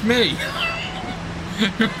you push me.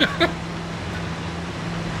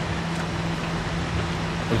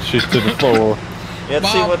 And she's to the floor. Let's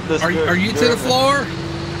see Bob, what this. are you to the floor?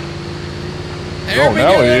 There Oh, we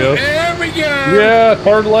now go. he is. There we go. Yeah,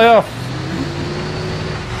 turn left.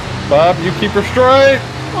 Bob, you keep her straight.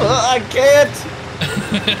 I can't.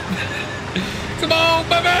 Come on,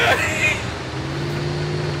 baby.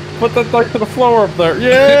 Put that thing to the floor up there.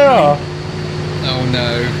 Yeah. Oh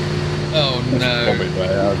no. Oh no. That'll be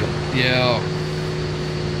bad. Yeah.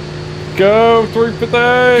 Go 350.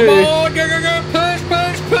 Come on, go, go, go. Push,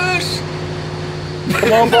 push, push.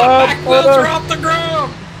 Come on, Bob. Back wheels are off the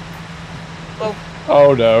ground.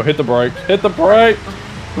 Oh no, hit the brake. Hit the brake.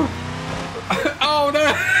 Oh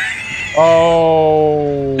no.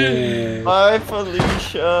 Oh. Bye,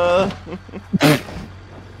 Felicia.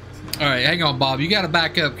 All right, hang on, Bob. You got to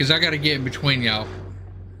back up because I got to get in between y'all.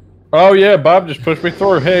 Oh yeah, Bob just pushed me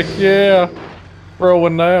through. Heck yeah.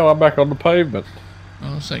 Rolling now. I'm back on the pavement.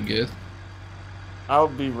 Oh, this ain't good. I'll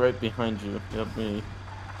be right behind you. Help me.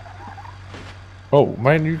 Oh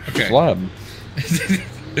man, you Okay. sliding.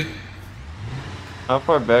 How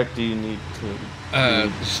far back do you need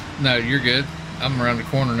to? No, you're good. I'm around the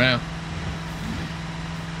corner now.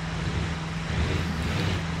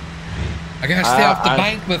 I gotta stay off the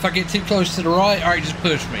bank, but if I get too close to the right, all right, just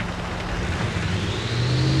push me.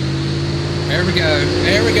 There we go.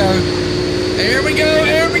 There we go. There we go.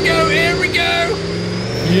 There we go. There we go.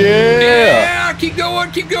 Yeah. Keep going.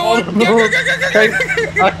 Keep going. Go, go, go, go, go,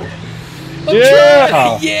 go. I'm Yeah.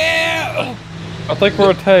 trying. Yeah. I think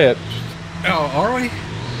we're attached. Oh, are we?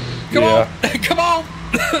 Come Yeah. on. Come on.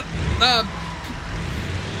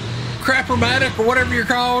 Crap-o-matic or whatever you're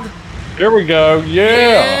called. Here we go. Yeah.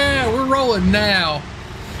 Yeah, we're rolling now.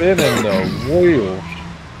 Spinning the wheels.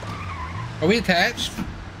 Are we attached?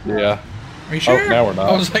 Yeah. Are you sure? Oh, now we're not.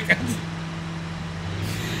 I was like,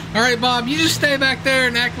 all right, Bob, you just stay back there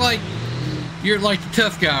and act like you're like the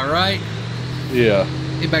tough guy, right? Yeah.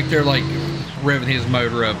 Get back there like revving his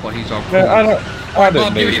motor up while he's all cool. Yeah, I didn't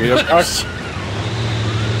Bob, need give me you. a push.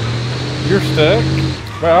 You're stuck?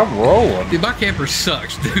 Man, I'm rolling. Dude, my camper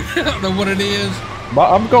sucks, dude. I don't know what it is.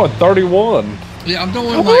 I'm going 31. Yeah, I'm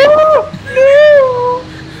doing like...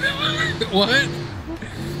 What?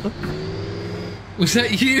 Was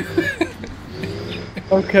that you?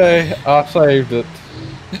 Okay, I saved it.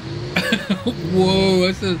 Whoa,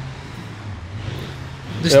 that's a...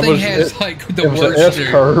 This thing has like the it was worst an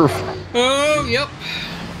S-curve. Oh, yep.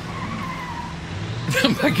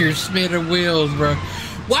 I'm like you're spinning wheels, bro.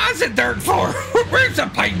 Why is it dirt for? Where's the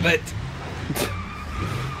pavement?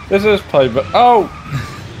 This is pavement. Oh!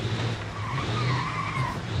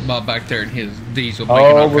 Bob back there in his diesel.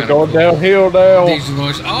 Oh, we're going downhill now. Diesel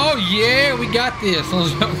noise. Oh, yeah, we got this. As long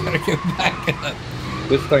as I'm going to go back up.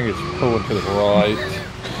 This thing is pulling to the right.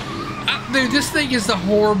 Dude, this thing is the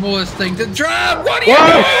horriblest thing to drive. What are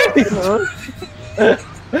you doing?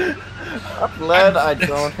 I'm glad I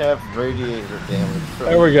don't have radiator damage.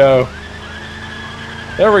 There we go.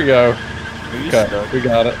 There we go. Okay, Stuck? we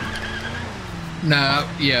got it. Nah,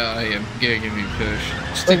 yeah, I am. Give me a push.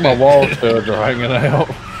 I think my wall studs are hanging out.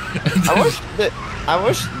 I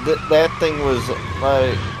wish that thing was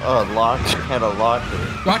like locked, had a locker.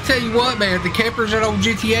 Well, I tell you what, man, the campers at old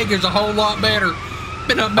GTA goes a whole lot better.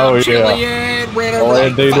 Been up Oh, Mount yeah. Chiliad, ran over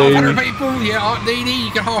Aunt like DD. 500 people. Yeah, Aunt DD,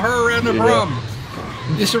 you can haul her around no Yeah. problem.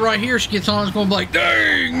 This is right here, she gets on, it's going to be like,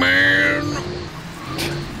 dang, man.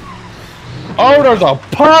 Oh, there's a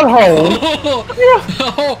pothole!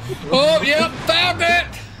 Oh, yep, found it.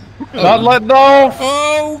 Not letting off!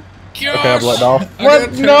 Oh, gosh. Okay, I'm letting off. I got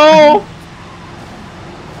Letting off!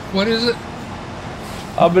 What is it?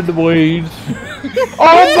 I'm in the weeds.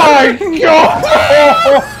 Oh my god!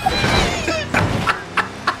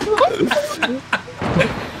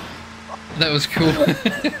 That was cool.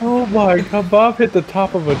 Oh my god, Bob hit the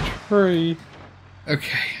top of a tree.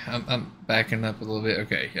 Okay, I'm backing up a little bit.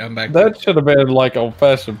 Okay, I'm back. That should have been like on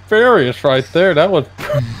Fast and Furious right there. That was.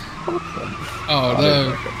 Oh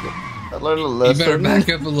no! I learned a lesson. You better back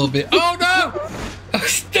up a little bit. Oh no! A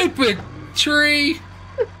stupid tree.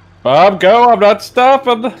 Bob, go! I'm not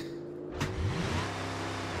stopping.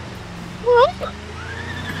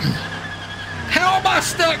 How am I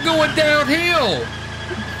stuck going downhill?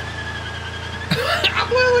 I'm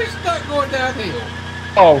literally stuck going downhill.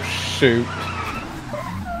 Oh shoot!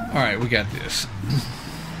 All right, we got this.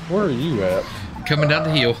 Where are you at? Coming down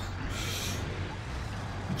the hill.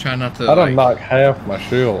 Try not to. I done knocked half my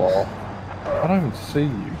shield off. I don't even see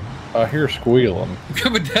you. I hear squealing.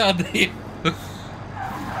 Coming down the hill.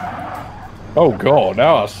 Oh god!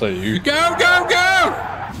 Now I see you. Go, go, go!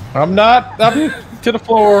 I'm not. I'm to the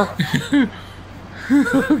floor.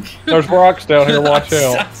 There's rocks down here. Watch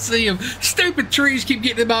out. I see them. Stupid trees keep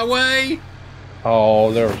getting in my way.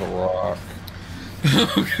 Oh, there's a rock.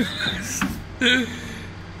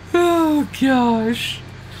 Oh gosh.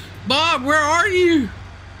 Bob, where are you?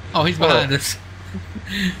 Oh, he's behind us.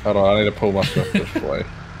 Hold on, I need to pull myself this way.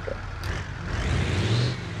 Okay.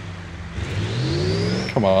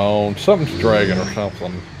 Come on, something's dragging or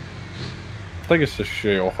something. I think it's the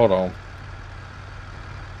shell. Hold on.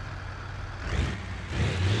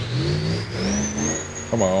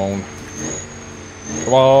 Come on.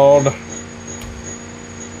 Come on.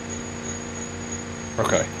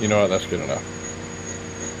 Okay, you know what? That's good enough.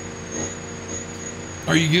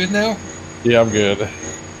 Are you good now? Yeah, I'm good.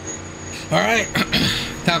 All right,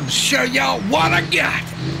 time to show y'all what I got.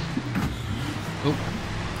 Oh,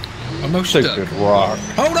 almost stuck. Good rock.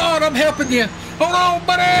 Hold on, I'm helping you. Hold on,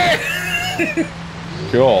 buddy.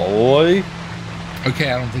 Golly. Okay,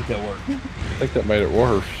 I don't think that worked. I think that made it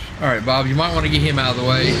worse. All right, Bob, you might want to get him out of the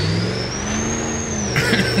way.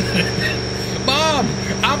 Bob,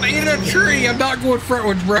 I'm in a tree. I'm not going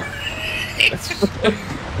frontwards, bro.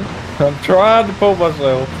 I'm trying to pull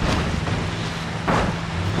myself.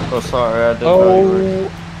 Oh, sorry, I did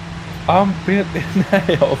Oh, I'm bent in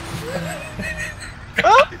half.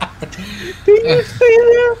 Do you see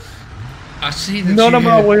that? I see that. None of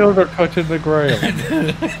my wheels are touching the ground.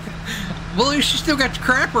 Well, at least you still got the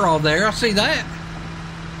crapper all there. I see that.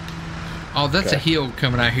 Oh, that's a hill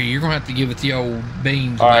coming out here. You're going to have to give it the old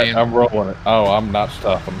beans, all right, man. I'm rolling it. Oh, I'm not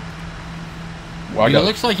stopping. Well, it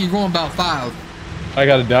looks like you're going about 5. I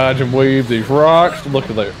got to dodge and weave these rocks. Look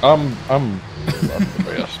at that. I'm the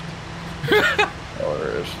best. Oh,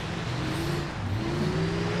 there is.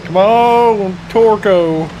 Come on,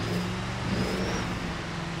 Torco.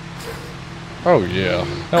 Oh, yeah.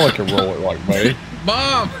 Now I can roll it like me.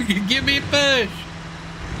 Bob, give me a push.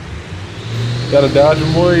 Got to dodge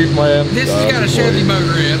and weave, man. This has got a Chevy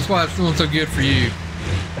motor in. That's why it's feeling so good for you.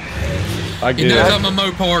 I get You know it. I'm a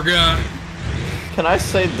Mopar guy. Can I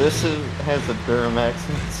say this has a Duramax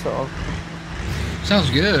in it, so? Sounds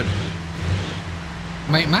good.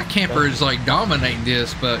 My camper is like dominating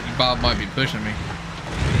this, but Bob might be pushing me.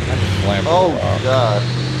 Oh god.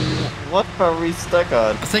 What are we stuck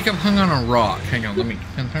on? I think I'm hung on a rock. Hang on, let me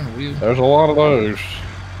turn the wheel. There's a lot of those.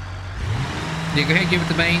 Yeah, go ahead, give it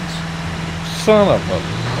the beans. Son of a...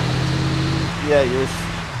 Yeah, you're...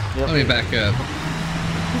 Yep. Let me back up.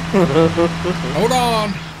 Hold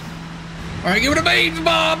on. All right, give it the beans,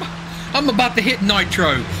 Bob. I'm about to hit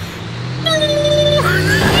nitro.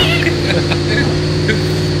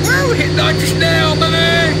 Woo, hit nitro now,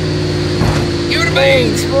 baby. Give it the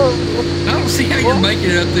beans. I don't see how you're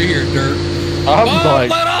making it up through here, dirt. I'm Bob, like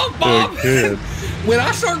let off, Bob. good. When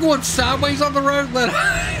I start going sideways on the road, let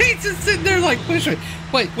off. He's just sitting there like pushing.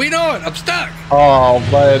 Wait, we know it. I'm stuck. Oh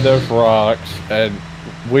man, there's rocks, and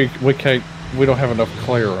we can't. We don't have enough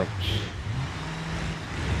clearance.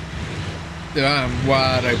 Dude, I'm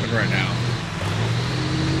wide open right now.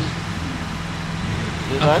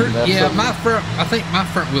 My front. I think my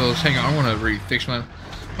front wheels. Hang on, I want to refix mine.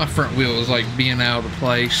 My front wheel is like being out of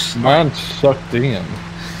place. Mine's sucked in.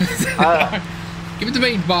 Give it to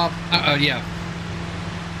me, Bob. Yeah.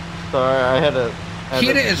 Sorry, I had to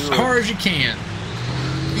hit it as hard as you can.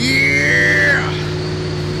 Yeah.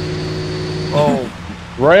 Oh,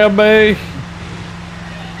 Grab me.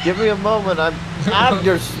 give me a moment. I'm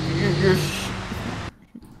you're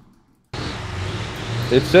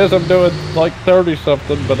It says I'm doing like 30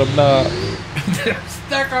 something, but I'm not. I'm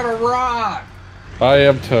stuck on a rock. I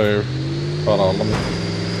am too. Hold on, let me.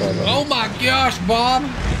 Oh my gosh, Bob.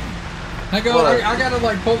 I gotta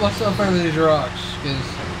like pull myself out of these rocks because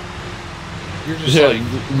you're just Yeah, like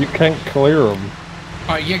you can't clear them.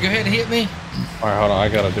 All right, yeah, go ahead and hit me. All right, hold on. I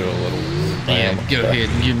gotta do a little. Yeah, go ahead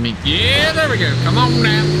and give me. Yeah, there we go. Come on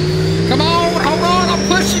now. Come on, hold on. I'm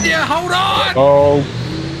pushing you. Hold on. Oh,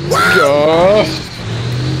 gosh.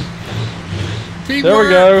 Teamwork. There we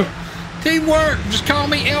go. Teamwork. Just call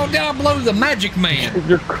me El Diablo, the Magic Man.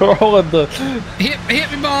 You're crawling the. Hit me,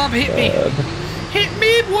 Bob. Hit me. Hit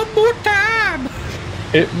me one more time.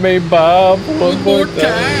 Hit me, Bob. One more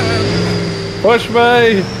time. Push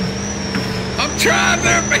me. I'm trying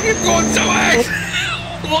there, but you're going so ass.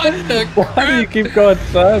 What the crap? Why do you keep going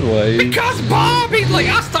sideways? Because Bob, he's like,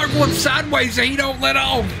 I start going sideways and he don't let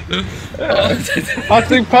off. I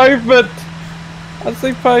see pavement. I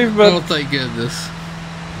see pavement. Oh, thank goodness.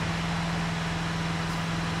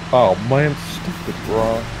 Oh, man, stupid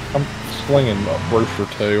rock. I'm slinging a rooster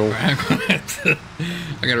tail. I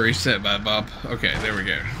gotta reset my Bob. Okay, there we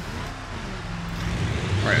go.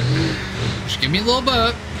 Alright. Just give me a little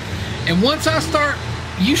buck. And once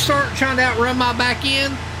you start trying to outrun my back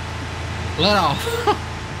end, let off.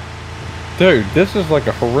 Dude, this is like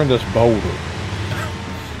a horrendous boulder.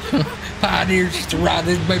 Pioneers used to ride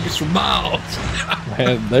these babies for miles.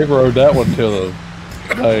 Man, they rode that one till the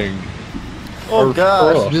dang. Oh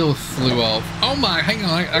gosh. Bill flew off. Oh my, hang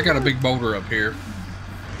on, I got a big boulder up here.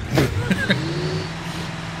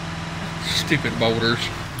 Stupid boulders.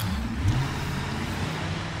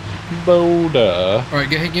 Boulder. Alright,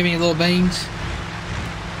 go ahead, give me a little beans.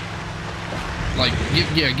 Like,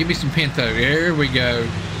 give me some pinto. There we go.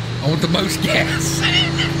 I want the most gas.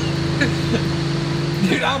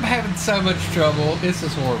 Dude, I'm having so much trouble. This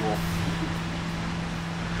is horrible.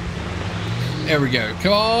 There we go.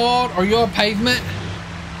 Come on. Are you on pavement?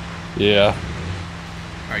 Yeah.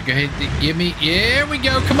 Alright, go ahead. Give me. Yeah, we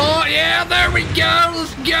go. Come on. Yeah, there we go.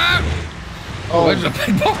 Let's go. Oh, there's a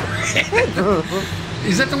big boulder.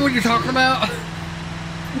 Is that the one you're talking about?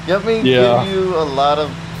 Let me give you a lot of.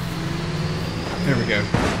 There we go.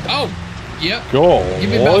 Oh, yep. Go. Give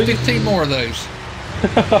me about 15 more of those.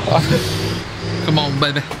 Come on,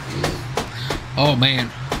 baby. Oh man.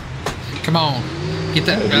 Come on. Get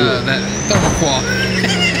that thermoqual.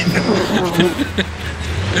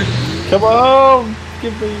 Come on.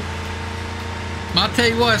 Give me. I'll tell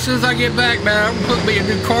you what, as soon as I get back, man, I'm gonna put me a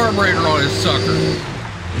new carburetor on this sucker.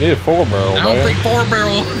 You need a 4-barrel, man. I don't think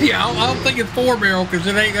 4-barrel. Yeah, I don't think it's 4-barrel because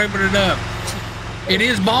it ain't opening up. It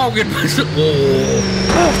is bogging.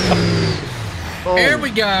 Oh. There we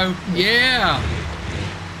go. Yeah.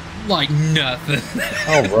 Like nothing.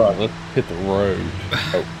 All right, let's hit the road.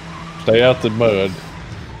 Oh, stay out the mud.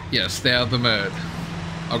 Yeah, stay out the mud.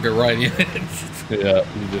 I'll go right in. Yeah,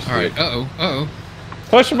 you just. All right. Uh-oh.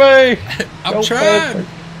 Push me. I'm trying.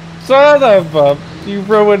 Son of a! You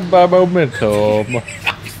ruined my momentum.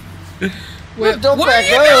 Well, don't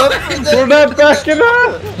back up. We're not backing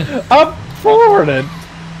up. I'm forwarded.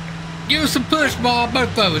 Give us a push, Bob.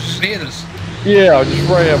 Both of us. Just hit us. Yeah, just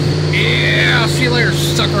ram. Yeah, I'll see you later,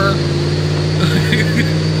 sucker.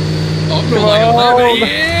 I'm doing like 11.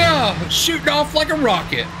 Yeah, shooting off like a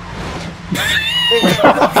rocket.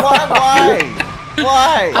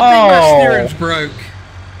 Why? I think my steering's broke.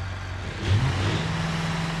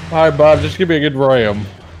 All right, Bob, just give me a good ram.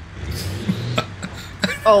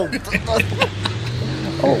 Oh.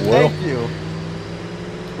 Oh, well. Thank you.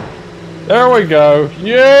 There we go.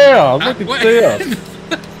 Yeah, look at this.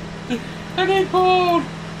 I get cold.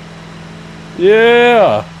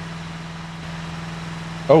 Yeah.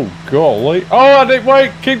 Oh, golly. Oh, I didn't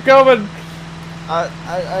wait. Keep going.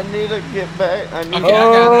 I need to get back. I need Okay,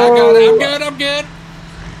 I got it. I'm good.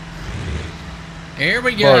 Here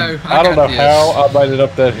we go. Well, I don't know how I made it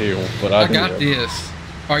up that hill, but I got this.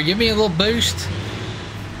 All right, give me a little boost.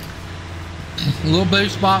 A little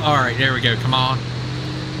boost, Bob. All right, there we go. Come on.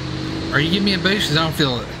 Are you giving me a boost? Because I don't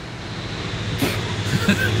feel it.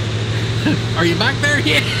 Are you back there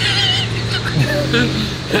yet?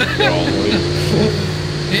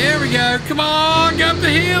 There we go. Come on, go up the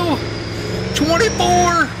hill.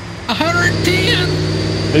 24, 110.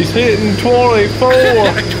 He's hitting 24.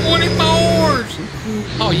 24s.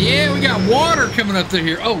 Oh yeah, we got water coming up through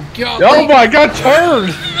here. Oh god. Oh my god,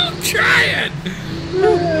 turn. I'm trying.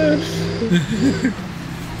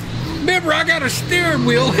 Remember, I got a steering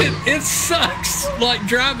wheel. It sucks like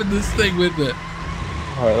driving this thing with it.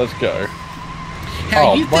 All right, let's go.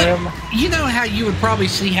 How you know how you would probably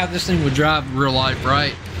see how this thing would drive in real life,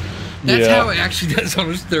 right? That's how it actually does on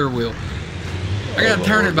a steering wheel. I gotta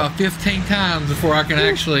turn it about 15 times before I can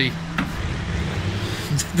actually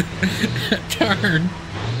turn.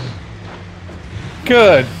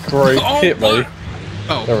 Good. Great. Hit me.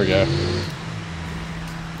 Oh. There we go.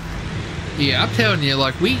 Yeah, I'm telling you,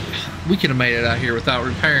 like we could have made it out here without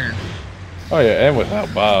repairing. Oh yeah, and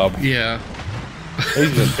without Bob. Yeah.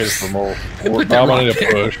 He's just here for more. Put that I need rock a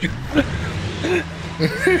push.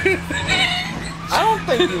 I don't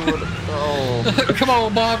think you would have. Oh. Come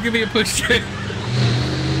on, Bob, give me a push too.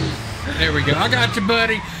 There we go. I got you,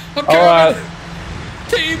 buddy. I'm coming. All right.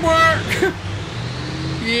 Teamwork.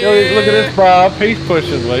 Yeah. Yo, look at this, Bob. He's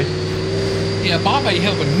pushing me. Yeah, Bob ain't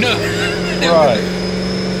helping nothing. Right.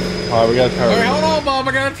 All right, we got to turn. All right, hold on, Bob.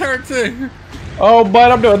 I got to turn too. Oh,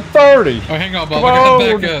 but I'm doing 30. Oh, hang on, Bob. I got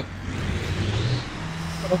to back up.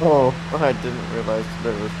 Oh, I didn't realize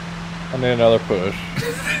there was. I need another push.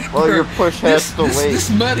 Well, your push has to wait. This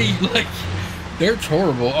muddy, like, they're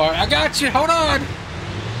horrible. All right, I got you. Hold on.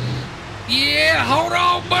 Yeah, hold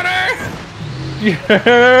on, buddy.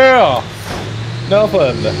 Yeah.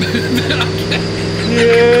 Nothing.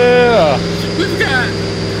 Yeah. We've got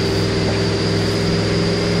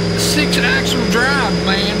 6-axle drive,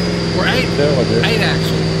 man. Or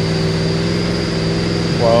 8-axle.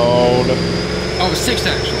 Whoa. Oh,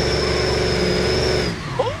 6-axle.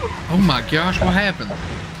 Oh my gosh, what happened?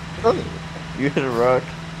 You hit a rock.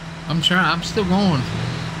 I'm trying. I'm still going.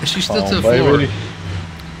 Is she still to the baby. floor?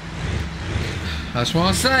 That's what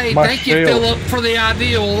I say. My Thank you, Philip, for the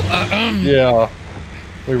ideal. Yeah.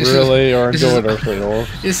 We really are enjoying ourselves.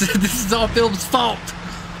 This is all Philip's fault.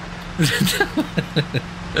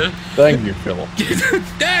 Thank you, Philip.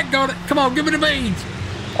 Daggone it. Come on, give me the beans.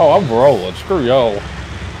 Oh, I'm rolling. Screw y'all.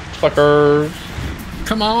 Suckers.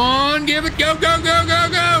 Come on, give it. Go, go, go, go,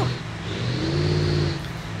 go.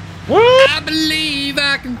 What? I believe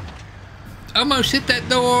I can almost hit that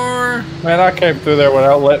door. Man, I came through there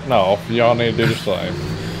without letting off. Y'all need to do the same.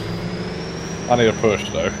 I need a push,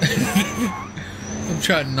 though. I'm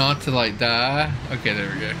trying not to, like, die. Okay, there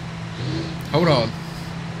we go. Hold on.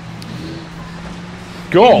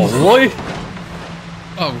 Golly.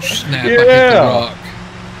 Oh, snap. Yeah. I hit the rock.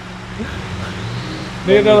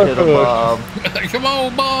 Need another push. Come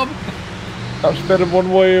on, Bob. I'm spinning one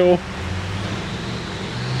wheel.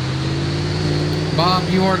 Bob,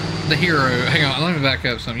 you are the hero. Hang on, let me back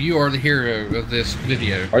up some. You are the hero of this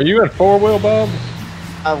video. Are you in 4-wheel, Bob?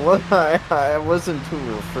 I was in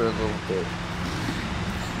 2-wheel for a little bit.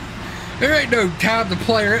 There ain't no time to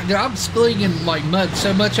play around. Dude, I'm spilling in like mud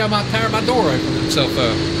so much I might tear my door open itself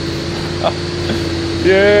up.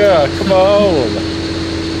 Yeah, come on.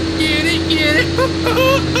 Get it, get it.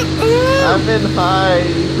 I'm in high.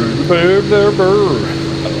 There's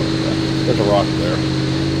a rock there.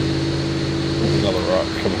 There's another rock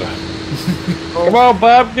coming down. Come on,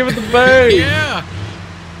 Bob, give it the bait. Yeah.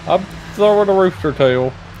 I'm throwing a rooster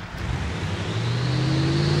tail.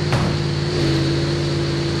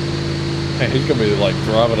 Man, he's gonna be like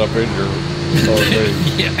driving up in your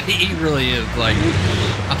Yeah, he really is. Like,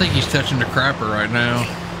 I think he's touching the crapper right now.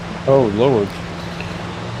 Oh Lord.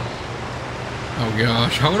 Oh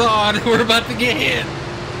gosh, hold on, we're about to get hit.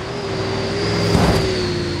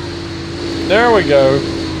 There we go.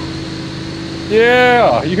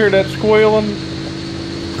 Yeah, you hear that squealing?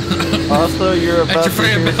 Also, you're about That's your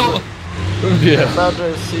friend, Bill. Yeah. about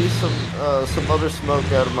to see some other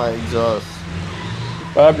smoke out of my exhaust.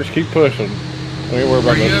 Bob, just keep pushing. We ain't worried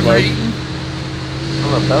about Are you that overeating? smoke.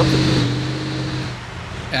 I'm about to.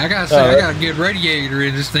 Yeah, I gotta say, I got a good radiator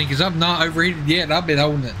in this thing because I'm not overheated yet. And I've been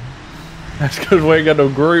holding it. That's because we ain't got no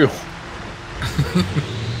grill.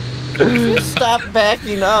 Stop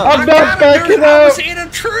backing up. I'm not backing I up. was in a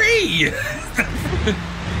tree.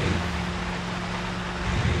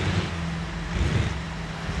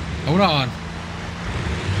 Hold on.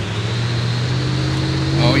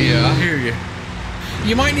 Oh yeah, I hear you.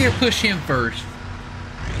 You might need to push him first.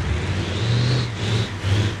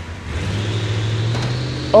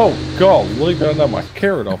 Oh God, look, I got my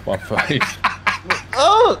carrot off my face.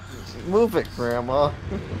 Oh, move it, Grandma.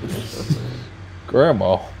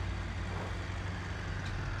 Grandma.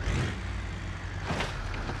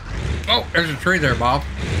 Oh, there's a tree there, Bob.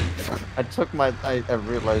 I took my. I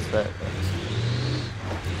realized that.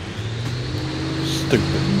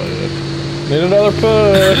 Stupid mud. Need another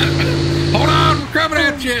push. Hold on, we're coming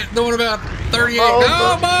at you. Doing about 38. Oh,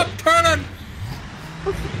 No, Bob, turning.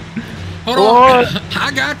 Hold What? on.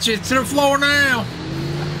 I got you. It's to the floor now.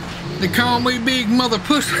 They call me Big Mother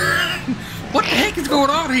Pusher. What the heck is going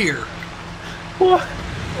on here? What?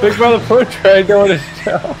 Big brother push ain't doing his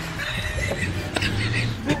job.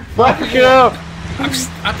 Back up.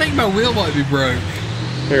 I think my wheel might be broke.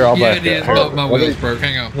 Here, I'll Yeah, back it is. up. My wheel's broke.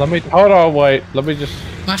 Hang on. Let me, hold on, wait. Let me just,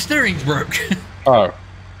 My steering's broke. oh.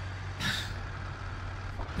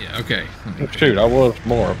 Yeah, okay. Shoot, I was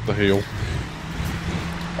more up the hill.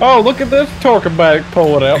 Oh, look at this talking back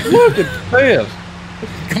pulling out. Look at this.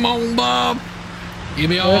 Come on, Bob. Give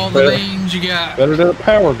me all That's the better. beans you got. Better than a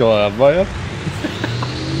power glide, man.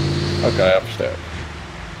 Okay, I'm stuck.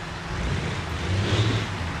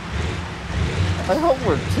 I hope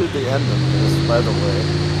we're to the end of this, by the way.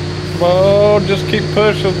 Oh, just keep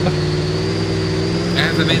pushing. I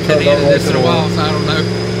haven't been to the end of this in a while, so I don't know.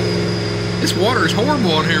 This water is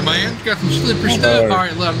horrible in here, man. It's got some slippery stuff. All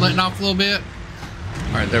right, I'm letting off a little bit.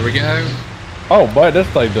 All right, there we go. Oh, man, this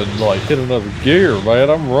thing doesn't like hit another gear, man.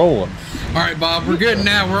 I'm rolling. All right, Bob, we're good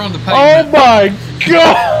now. We're on the pavement. Oh, my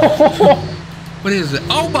God. What is it?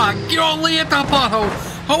 Oh, my God, Lee at the pothole.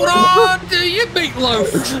 Hold on to your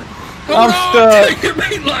meatloaf. Hold on to your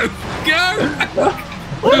meatloaf. Go.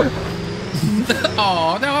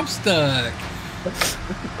 Oh, now I'm stuck.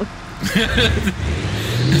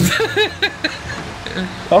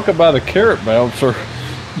 Talk about a carrot bouncer.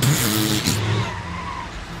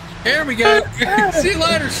 There we go. See you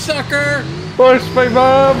later, sucker. Push me,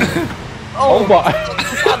 Bob. Oh my.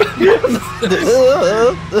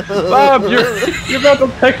 Bob, you're about to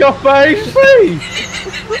pick up my AC.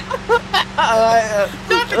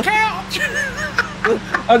 Not the couch.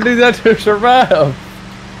 I need that to survive.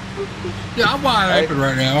 Yeah, I'm wide open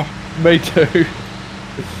right now. Me too.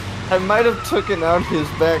 I might have taken out his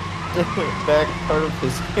back part of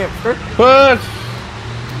his camper. Push.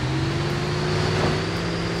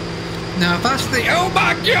 Now if I stay, oh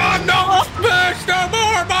my God, no push no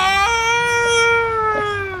more,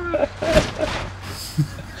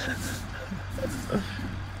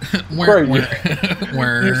 Where?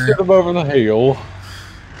 You sit him over the hill.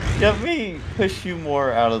 Let me push you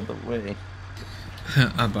more out of the way.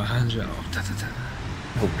 I'm behind y'all.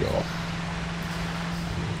 Oh God.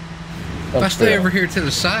 If I stay over here to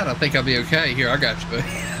the side, I think I'll be okay. Here, I got you, buddy.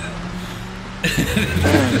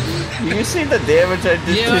 You see the damage I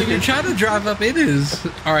did? Yeah, you're trying to drive up. It is.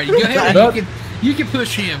 All right, go ahead. You can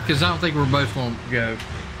push him because I don't think we're both going to go.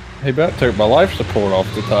 He about took my life support off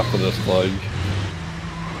the top of this leg.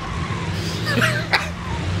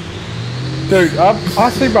 Dude, I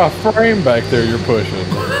see my frame back there you're pushing.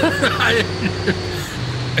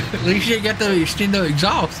 At least you got the extendo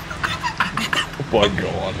exhaust. Oh my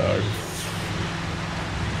God, no.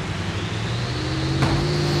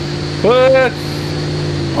 Push!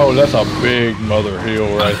 Oh, that's a big mother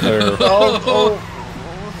hill right there.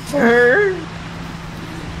 Turn!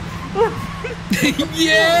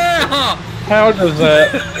 Yeah! How does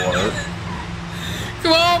that work?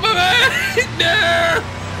 Come on, baby! No!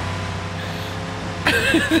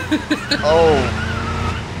 Oh.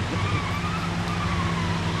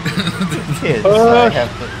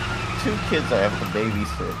 Two kids I have to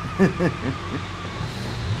babysit.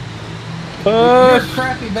 You're a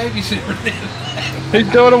crappy babysitter. He's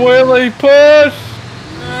doing a wheelie. Push!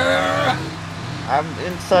 I'm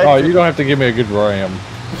inside. Oh, you don't have to give me a good ram.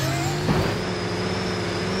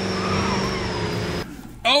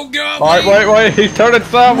 Oh God! Wait! He's turning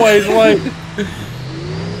sideways. Wait.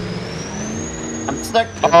 I'm stuck.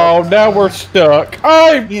 Oh, now we're stuck.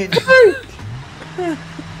 Hey!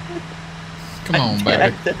 Come on,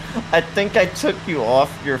 baby. I think I took you off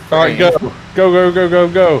your frame. All right,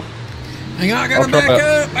 go. Hang on, I gotta back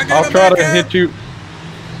up. I'll try to hit you.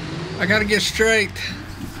 I gotta get straight.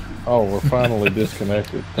 Oh, we're finally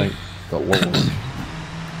disconnected. Thank the Lord.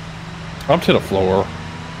 I'm to the floor.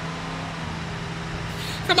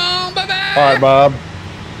 Come on, baby. All right, Bob.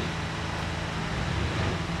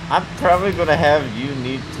 I'm probably gonna have you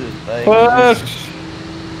need to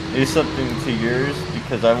do something to yours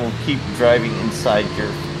because I will keep driving inside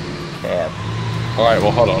your cab. All right,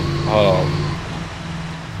 well, hold on.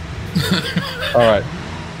 All right,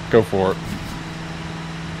 go for it.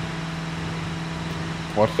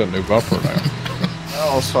 Watch that new bumper now.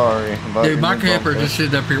 Oh, sorry. Dude, my camper just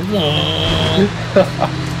sitting up here.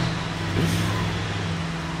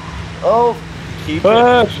 Oh, keep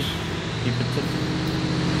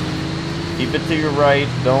it to your right.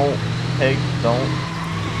 Don't.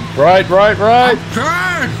 Right. I'm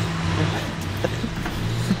trying.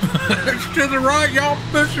 It's to the right. Y'all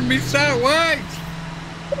pushing me sideways.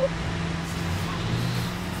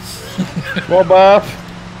 Come on, Bob.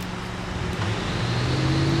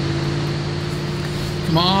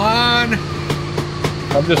 Come on.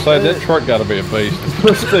 I'm just saying that truck got to be a beast.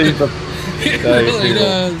 It really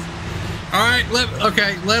does. All right,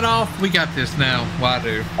 let off. We got this now. Why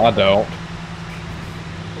do? I don't.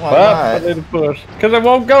 Why not? I need to push because it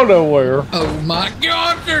won't go nowhere. Oh my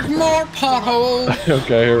God! There's more potholes.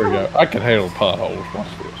 Okay, here we go. I can handle potholes. Watch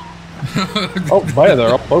this. Oh man,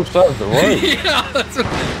 they're on both sides of the road. Yeah.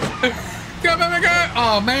 Go.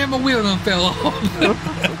 Oh man, my wheel done fell off.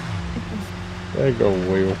 There you go,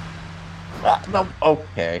 wheel. No,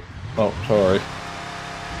 okay. Oh, sorry.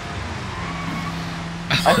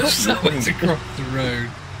 I was always across the road.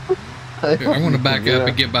 Here, I want to back up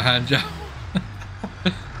and get behind y'all.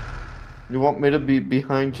 You want me to be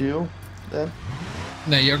behind you, then?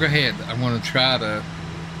 No, y'all go ahead. I want to try to...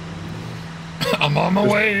 I'm on my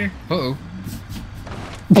way. Uh-oh.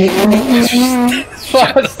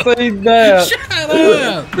 I seen that. Shut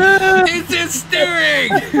up! It's in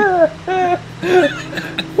steering!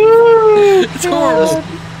 It's horrible.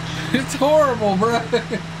 It's horrible, bro.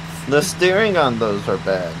 The steering on those are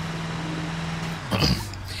bad.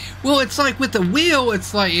 Well, it's like with the wheel,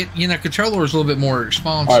 it's like, controller is a little bit more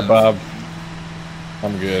responsive. All right, Bob.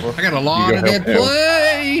 I'm good. I got a lot of dead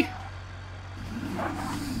play.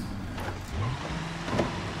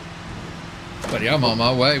 Buddy, I'm on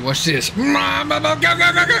my way. Watch this. Go, go, go, go,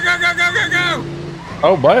 go, go, go, go, go, go.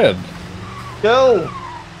 Oh, bad. Go.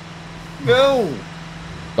 Go.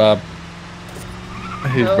 Bob.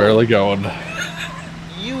 He's barely going.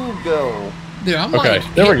 You go. Dude, I'm okay,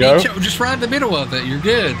 like, there we go. Just right in the middle of it. You're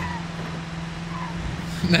good.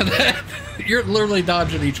 Now that you're literally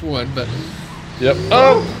dodging each one, but. Yep.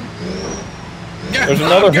 Oh. Go, there's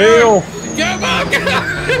another hill. Go, Bob, go.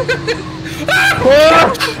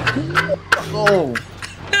 Oh.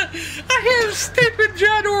 I hit a stupid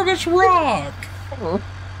ginormous rock.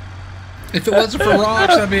 If it wasn't for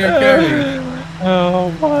rocks, I'd be okay. Oh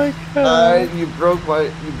my god! You broke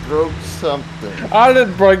something. I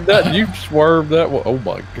didn't break that. You swerved that one. Oh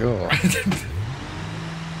my god!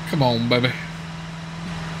 Come on, baby.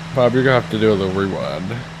 Bob, you're gonna have to do a little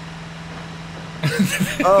rewind.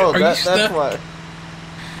 Oh, that's why.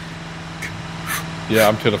 Yeah,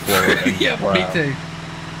 I'm to the floor. Yeah, wow. me too.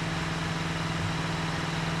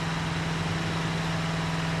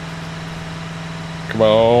 Come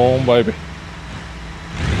on, baby.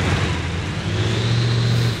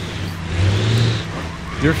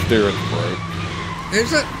 Your steering's broke.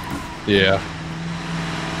 Is it? Yeah.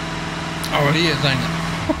 Oh, it is, ain't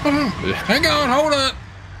it? Yeah. Hang on, hold up.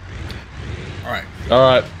 All right. All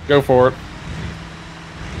right, go for it.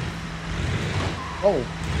 Oh.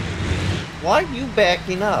 Why are you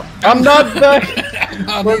backing up? I'm not backing.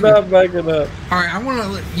 We're not backing up. All right, I want to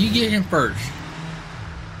let you get him first.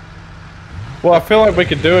 Well, I feel like we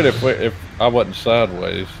could do it if I wasn't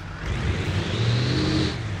sideways.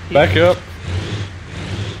 Back up.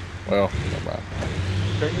 Well, never mind.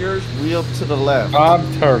 Turn yours wheel to the left. I'm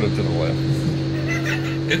turning to the left.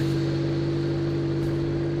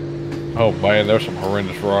 Oh man, there's some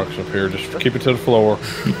horrendous rocks up here. Just keep it to the floor.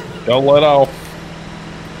 Don't let off.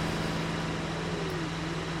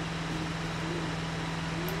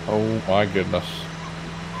 Oh my goodness.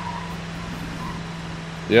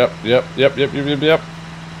 Yep.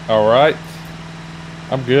 All right.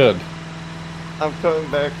 I'm good. I'm coming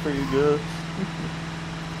back for you, good.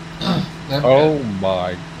 Oh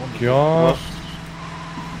my gosh.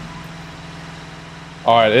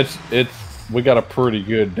 All right, it's we got a pretty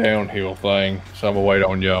good downhill thing, so I'm gonna wait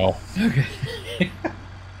on y'all. Okay.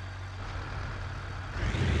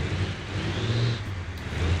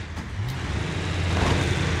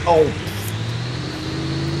 Oh.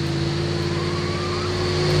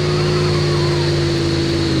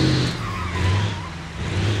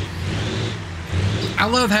 I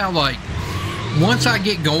love how, like, once I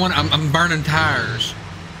get going, I'm burning tires.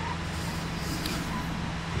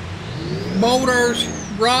 Boulders,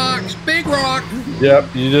 rocks, big rock.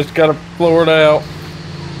 Yep, you just gotta floor it out.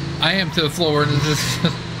 I am to the floor and it's just.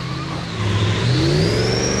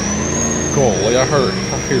 Cool, I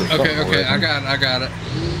hear something. Okay, I got it.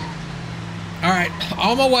 All right,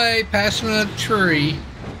 on my way, passing a tree.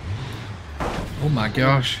 Oh my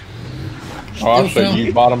gosh. Oh, I said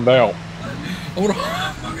you bottomed out. Hold on.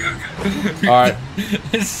 Alright.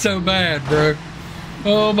 It's so bad, bro.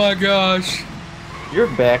 Oh my gosh. Your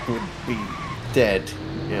back would be dead.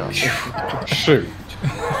 Yeah. Shoot.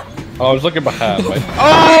 I was looking behind me.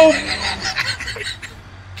 Oh!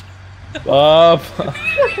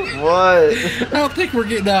 What? I don't think we're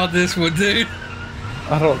getting out of this one, dude.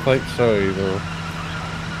 I don't think so either.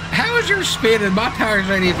 How is yours spinning? My tires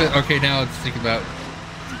ain't even. Okay, now let's think about.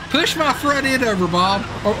 Push my front end over, Bob.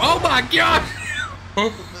 Oh my gosh.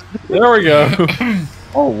 There we go.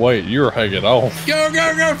 Oh wait, you're hanging off. Go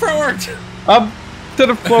forward. I'm to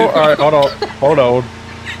the floor. All right, hold on.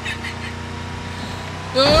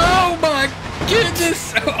 Oh my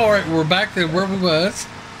goodness. All right, we're back to where we was.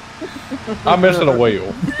 I'm missing a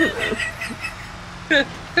wheel.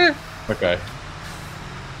 Okay.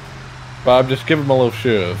 Bob, just give him a little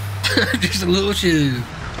shove. Just a little shove.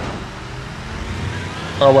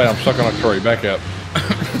 Oh wait, I'm stuck on a tree. Back up.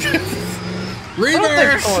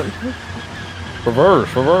 Reverse.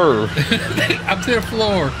 Reverse. I'm to the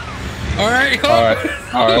floor. All right. All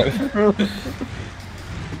right.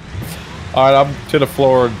 All right, I'm to the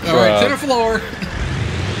floor. All right, to the floor.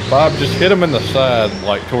 Bob, just hit him in the side,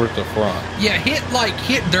 like towards the front. Yeah, hit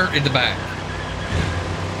dirt in the back.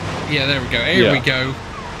 Yeah, there we go. There we go.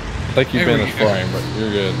 I think you've been in the frame, but you're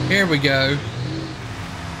good. Here we go.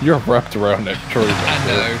 You're wrapped around that tree. I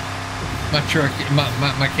know. My truck,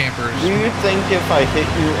 my camper is... Do you think if I hit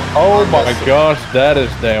you... Oh my gosh, that is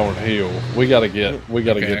downhill. We gotta get to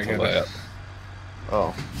that.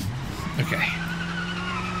 Oh. Okay.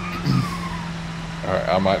 Alright,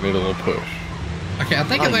 I might need a little push. Okay, I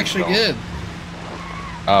think I'm actually good.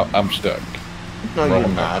 I'm stuck. No, you're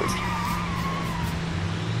not.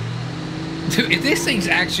 Dude, if these things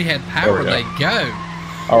actually had power, they go.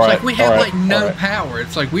 All right, like we have like no power.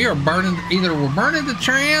 It's like we are burning, either we're burning the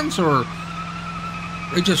trans or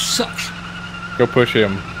it just sucks. Go push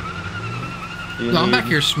him. No, I'm back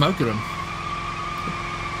here smoking them.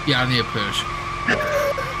 Yeah, I need a push.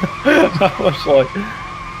 I was like,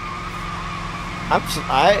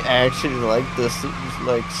 I actually like this,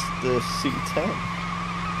 like the C10.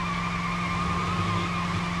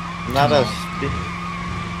 Not a.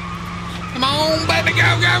 Come on, baby, go,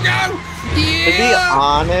 go, go! Yeah. To be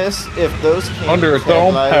honest, if those came under its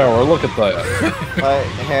own power, look at that. If I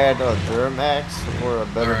had a Duramax or a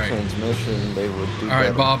better transmission, they would do better. All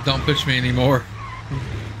right, Bob, don't push me anymore.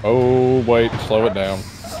 Oh, wait, slow it down.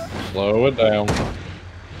 Slow it down.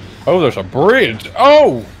 Oh, there's a bridge.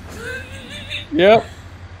 Oh! Yep.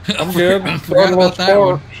 I'm good. I forgot about that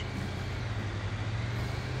one.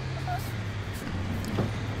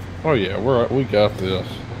 Oh, yeah, we got this.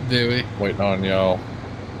 Do we? Waiting on y'all.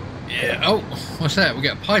 Yeah. Oh, what's that? We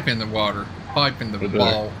got pipe in the water. Pipe in the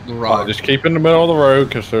ball, the rock. Just keep in the middle of the road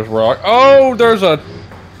because there's rock. Oh, there's a...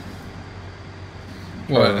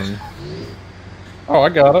 What? Oh, I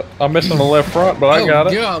got it. I'm missing the left front, but I got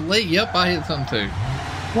it. Golly, yep, I hit something too.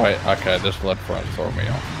 Wait, okay, this left front throw me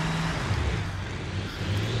off.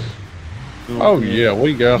 Oh, yeah,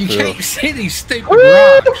 we got this. You can't see these stupid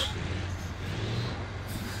rocks.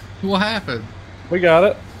 What happened? We got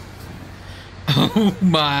it. Oh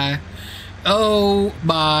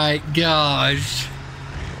my gosh.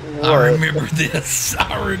 What? I remember this.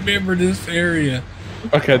 I remember this area.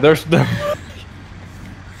 Okay, there's no...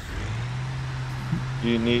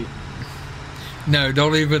 You need... No,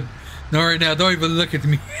 don't even... No, right now, don't even look at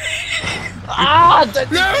me. No,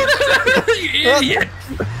 you idiot.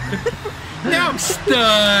 Now I'm stuck.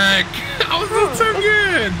 I was doing so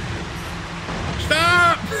good.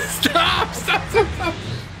 Stop.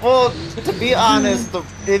 Well, to be honest, the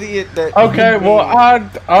idiot that... Okay, well,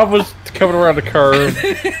 I was coming around the curve.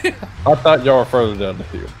 I thought y'all were further down the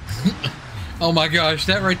hill. Oh my gosh,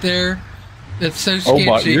 that right there, that's so sketchy.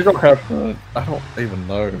 Oh my, you're going to have to... I don't even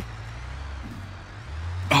know.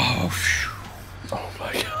 Oh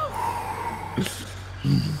my God.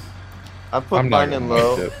 I put mine in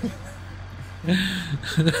low.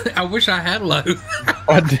 I wish I had low.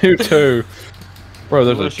 I do too. Bro,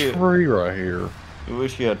 there's a tree right here. You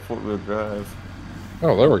wish you had 4-wheel drive.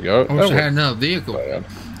 Oh, there we go. I wish I had another vehicle.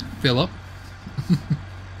 Philip.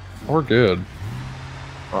 We're good.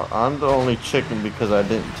 I'm the only chicken because I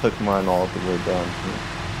didn't took mine all the way down here.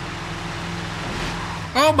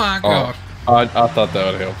 Oh my God. I thought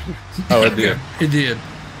that would help you. Oh, it did. It did.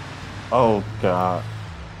 Oh God.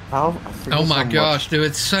 How? Oh my gosh, dude,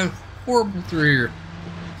 it's so horrible through here.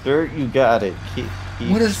 Dirt, you got it. Keep.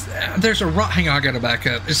 What is? There's a rock. Hang on, I gotta back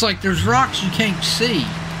up. It's like there's rocks you can't see.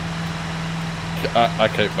 I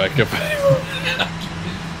can't back up.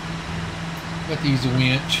 Got to use a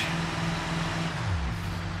winch.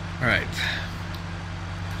 All right.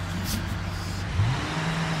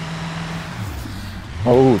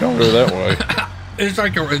 Oh, don't go that way. It's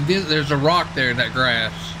like there's a rock there in that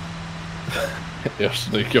grass. It'll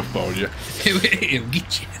sneak up on you. It'll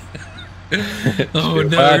get you. Oh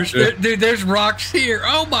no, dude! There's rocks here.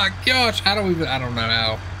 Oh my gosh! I don't know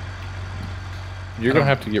how. You're gonna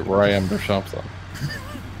have to get rammed or something.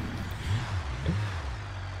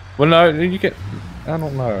 Well, no, you can. I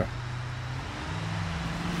don't know.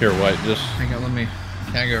 Here, wait. Just hang on. Can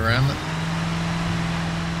I go around it?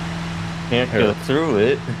 Can't go through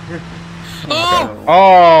it. Oh!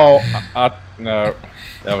 Oh! No,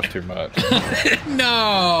 that was too much.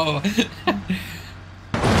 No.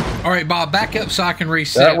 All right, Bob, back up so I can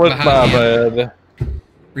reset. That was my bad.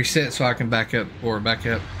 Reset so I can back up or back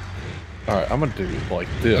up. All right, I'm gonna do it like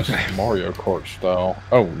this, Mario Kart style.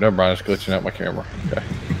 Oh, never mind, it's glitching out my camera. Okay.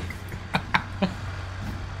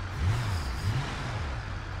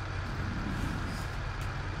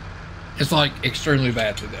 It's like extremely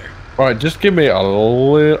bad through there. All right, just give me a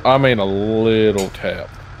little. I mean, a little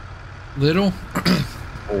tap. Little.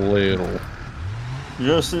 Little.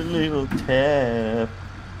 Just a little tap.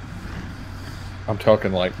 I'm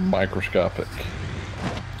talking like microscopic.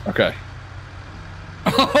 Okay.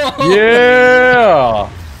 Yeah!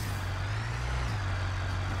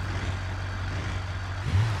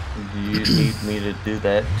 Do you need me to do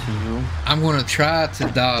that too? I'm gonna try to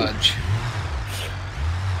dodge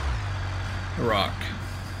the rock.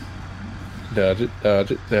 Dodge it,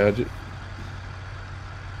 dodge it, dodge it.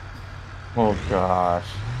 Oh gosh.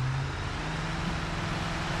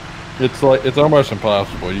 It's like, it's almost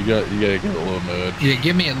impossible. You gotta get a little nudge. Yeah,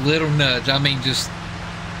 give me a little nudge. I mean, just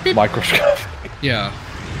beep. Microscopic. Yeah.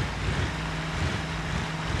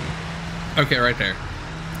 Okay, right there.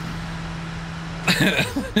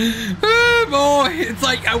 Oh boy, it's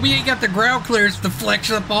like we ain't got the ground clearance to flex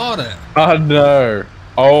up on it. I know.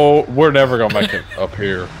 Oh, we're never gonna make it up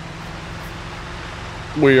here.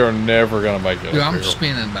 We are never gonna make it. Dude, up I'm here.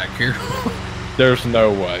 spinning back here. There's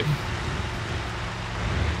no way.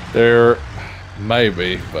 There may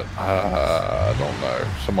be, but I don't know.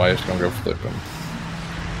 Somebody's gonna go flipping.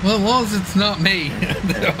 Well, as long as it's not me,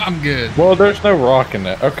 I'm good. Well, there's no rock in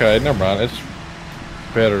that. Okay, never mind. It's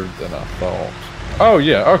better than I thought. Oh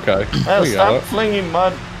yeah, okay. Stop flinging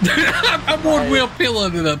mud. I'm one wheel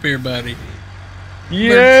pilling it up here, buddy.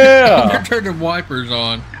 Yeah. They're turning wipers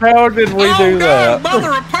on. How did we do God, that?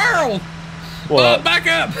 Mother of pearl! What? Back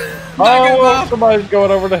up! Oh, somebody's going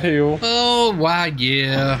over the hill. Oh, wow,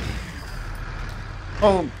 yeah.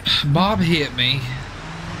 Oh, Bob hit me.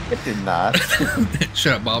 it did not.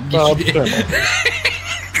 Shut up, Bob. Bob, You shut did.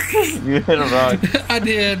 You hit a rock. I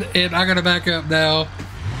did, and I gotta back up now.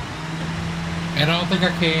 And I don't think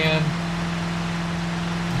I can.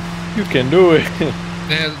 You can do it.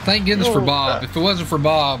 Yeah, thank goodness for Bob. If it wasn't for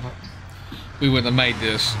Bob, we wouldn't have made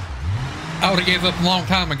this. I would have gave up a long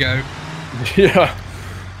time ago. Yeah.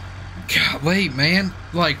 God, wait, man.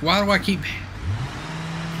 Like, why do I keep...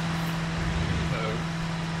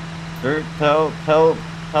 Dirt, tell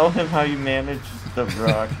him how you managed the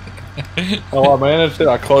rock. Oh, I managed it.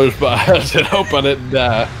 I closed my eyes and hope I didn't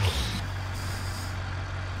die.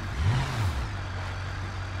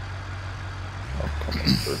 I'm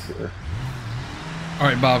coming through here. All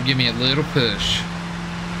right, Bob, give me a little push.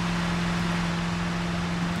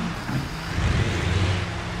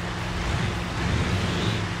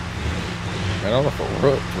 Man, I don't know if I'll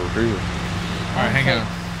rut through here. All right, hang on.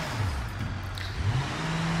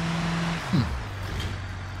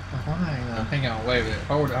 Hang on, wait a minute.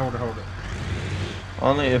 Hold it.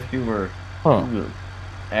 Only if you were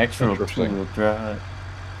actual two-wheel drive.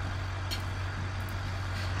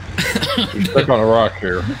 You're stuck on a rock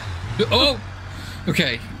here. Oh!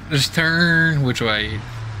 Okay, just turn. Which way?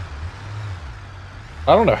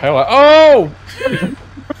 I don't know how Oh!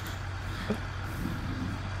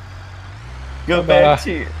 Go back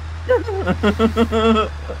to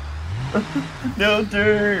no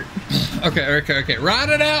dirt. Okay. Ride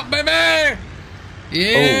it out, baby!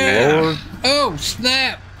 Yeah! Oh, Lord. Oh,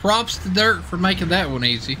 snap! Props to Dirt for making that one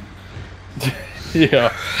easy.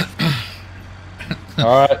 Yeah.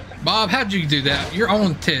 All right. Bob, how'd you do that? You're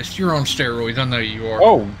on test. You're on steroids. I know you are.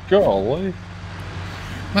 Oh, golly.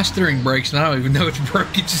 My steering breaks, and I don't even know it's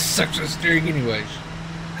broke. It just sucks the steering anyways.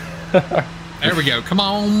 There we go. Come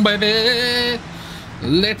on, baby.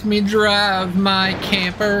 Let me drive my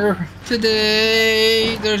camper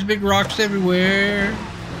today. There's big rocks everywhere.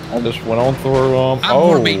 I just went on through them. I'm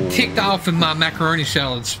going to be ticked off and my macaroni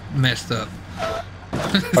salad's messed up.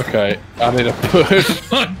 Okay, I need a push.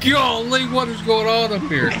 Golly, what is going on up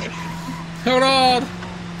here? Hold on.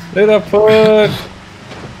 Need a push.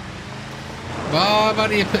 Bob, I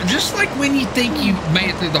need a push. Just like when you think you made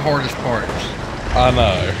it through the hardest parts. I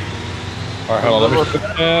know. All right, hold on. Let me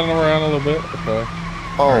spin around a little bit. Okay.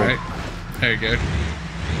 Oh. All right. There you go.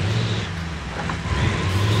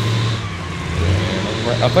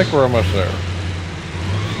 I think we're almost there.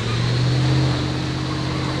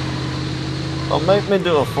 Don't make me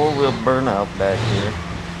do a four-wheel burnout back here.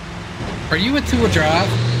 Are you a two-wheel drive?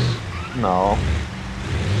 No.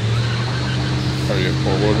 Are you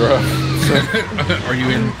four-wheel drive? Are you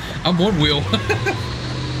in? I'm one wheel.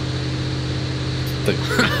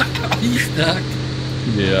 Are you stuck?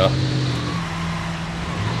 Yeah.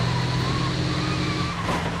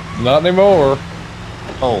 Not anymore.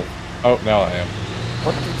 Oh. Oh, now I am.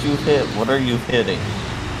 What did you hit? What are you hitting?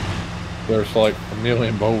 There's like a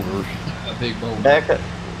million boulders. A big boulder. Back up.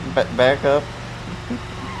 Back up.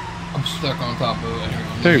 I'm stuck on top of it.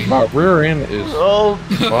 Dude, my rear end is Oh.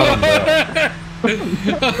 bottomed out.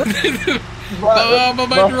 I'm a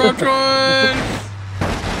major on trying.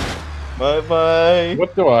 Bye-bye.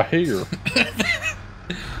 What do I hear?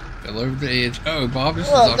 Fell over the edge. Oh, Bob, this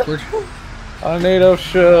is awkward. I need a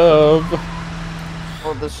shove.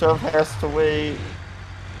 Well, the shove has to wait.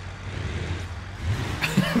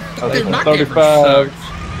 Dude, my 35.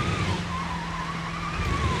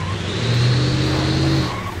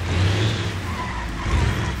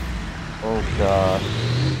 Oh god.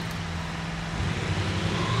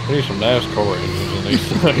 I need some NASCAR engines in these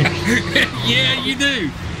things. Yeah, you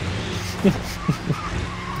do.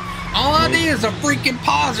 All I need is a freaking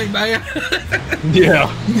posse, man. Yeah.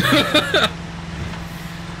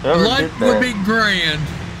 Life would be grand.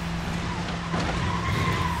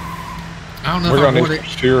 I don't know We're if gonna I need want it.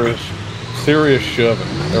 serious shoving.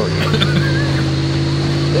 There we go.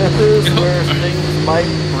 This is where things might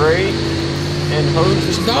break and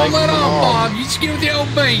hoses Don't might let come on, off. Bob. You just give it the old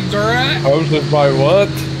beans, all right? Hoses by what?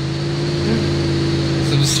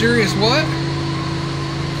 Some serious what?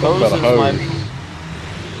 About a Hoses hose. might.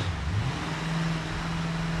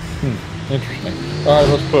 Interesting. Alright,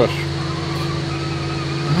 let's push.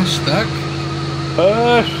 Am I stuck?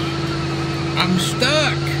 Push! I'm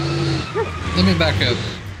stuck. Let me back up.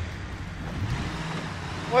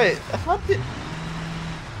 Wait, how did?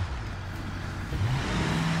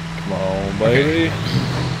 Come on, baby.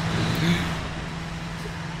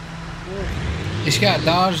 Just got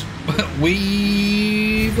dodged,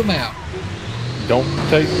 weave them out. Don't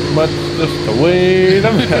take much just to weed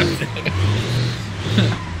them out.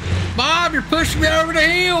 Bob, you're pushing me over the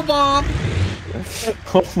hill, Bob.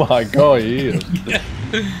 Oh my god, he is.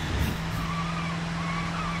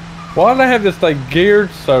 Why do they have this thing geared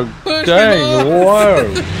so Push dang me, Bob.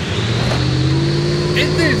 low?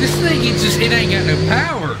 Dude, this thing, it ain't got no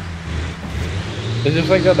power. It just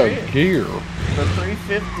ain't got no gear. The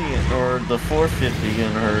 350 or the 450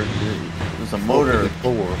 in her is a motor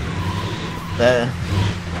 454. that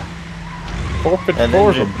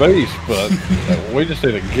 454 is a beast, but we just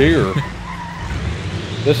need a gear.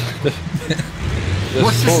 This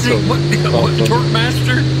What's this thing? What Torque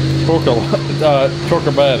Master? Torque-o-matic.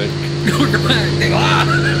 Torque-o-matic.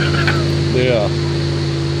 Yeah.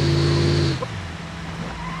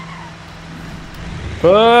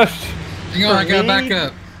 Push! Hang on, I gotta back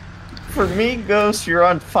up. For me, Ghost, you're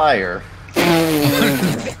on fire.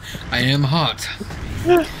 I am hot.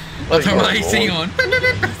 I'll turn my AC on. He's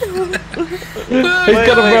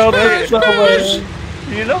gonna melt it so bad.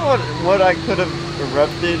 You know what I could have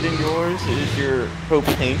erupted in yours is your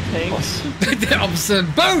propane tanks. All of a sudden,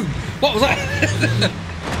 boom! What was that?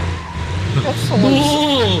 That's someone's...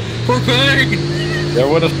 Whoa! Propane! There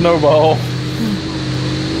went a snowball.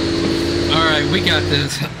 Alright, we got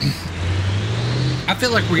this. I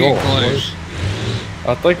feel like we're getting close.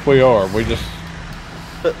 I think we are. We just...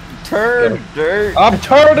 Turn, dirt. I'm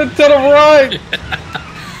turning to the right!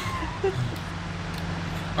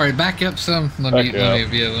 Alright, back up some. Let me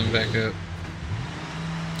back up.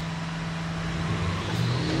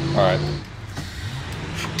 Alright.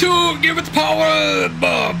 Two, give it the power,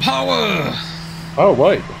 Bob, power. Oh,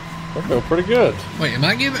 wait. We're going pretty good. Wait, am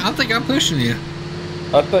I giving? I think I'm pushing you.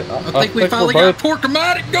 I think we finally got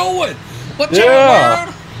Torque-o-matic going. What's Yeah. up,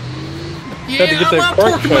 man? Had to Yeah, get I that love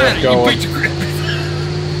brake Torque-o-matic. shaft going. You beat your grip.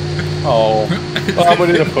 Oh, we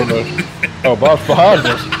need a push. Oh, Bob's behind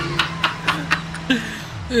us.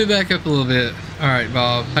 Let me back up a little bit. All right,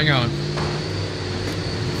 Bob, hang on.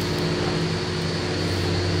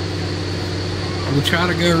 We'll try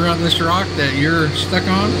to go around this rock that you're stuck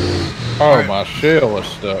on. Oh, right. my shell is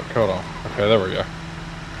stuck. Hold on. Okay, there we go.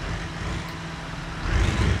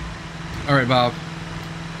 All right, Bob.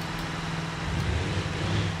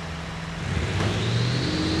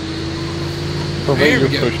 For me, There we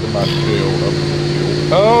you're go. pushing my shell up.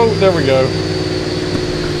 Oh, there we go.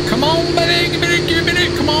 Come on, buddy. Give me a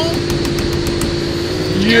minute. Come on.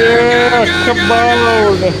 Yeah, come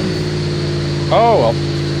on. Oh, well,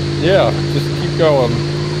 yeah, just keep going.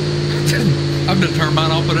 I'm gonna turn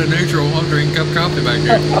mine off, put it in neutral. I'm drinking a cup of coffee back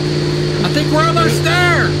here. I think we're almost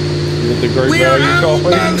there. With the great We are value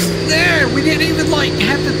almost coffee. there. We didn't even like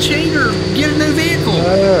have to change or get a new vehicle.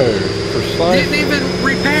 No, precisely. Didn't even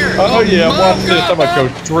repair it. Oh, yeah, Bob, watch this. I'm gonna go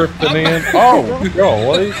drifting in. Oh,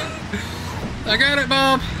 golly. I got it,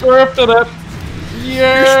 Bob. Drifted it. Your speed's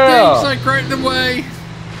Yeah. like right in the way.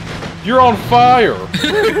 You're on fire.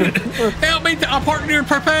 Help me! I'm parked near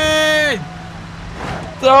propane.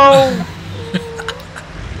 No.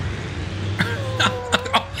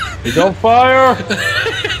 He's on fire.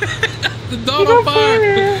 The dog on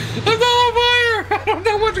fire. The dog on fire. I don't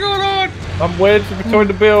know what's going on. I'm wedged between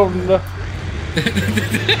the buildings.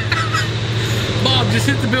 Bob, just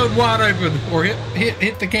hit the building wide open, or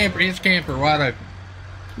hit the camper. His camper wide open.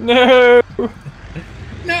 No.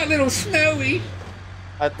 Not little Snowy.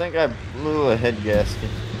 I think I blew a head gasket.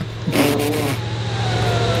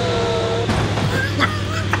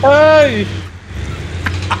 Hey!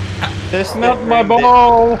 It's not my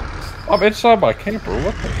ball. I'm inside my camper.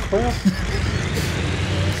 What the crap?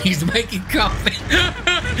 He's making coffee.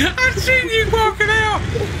 I've seen you walking out.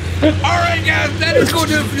 All right, guys, that is going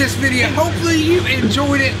to do it for this video. Hopefully you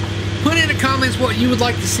enjoyed it. Put in the comments what you would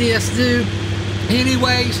like to see us do.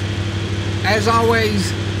 Anyways, as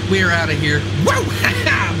always, we're out of here. Woo!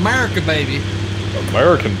 America, baby.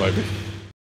 American, baby.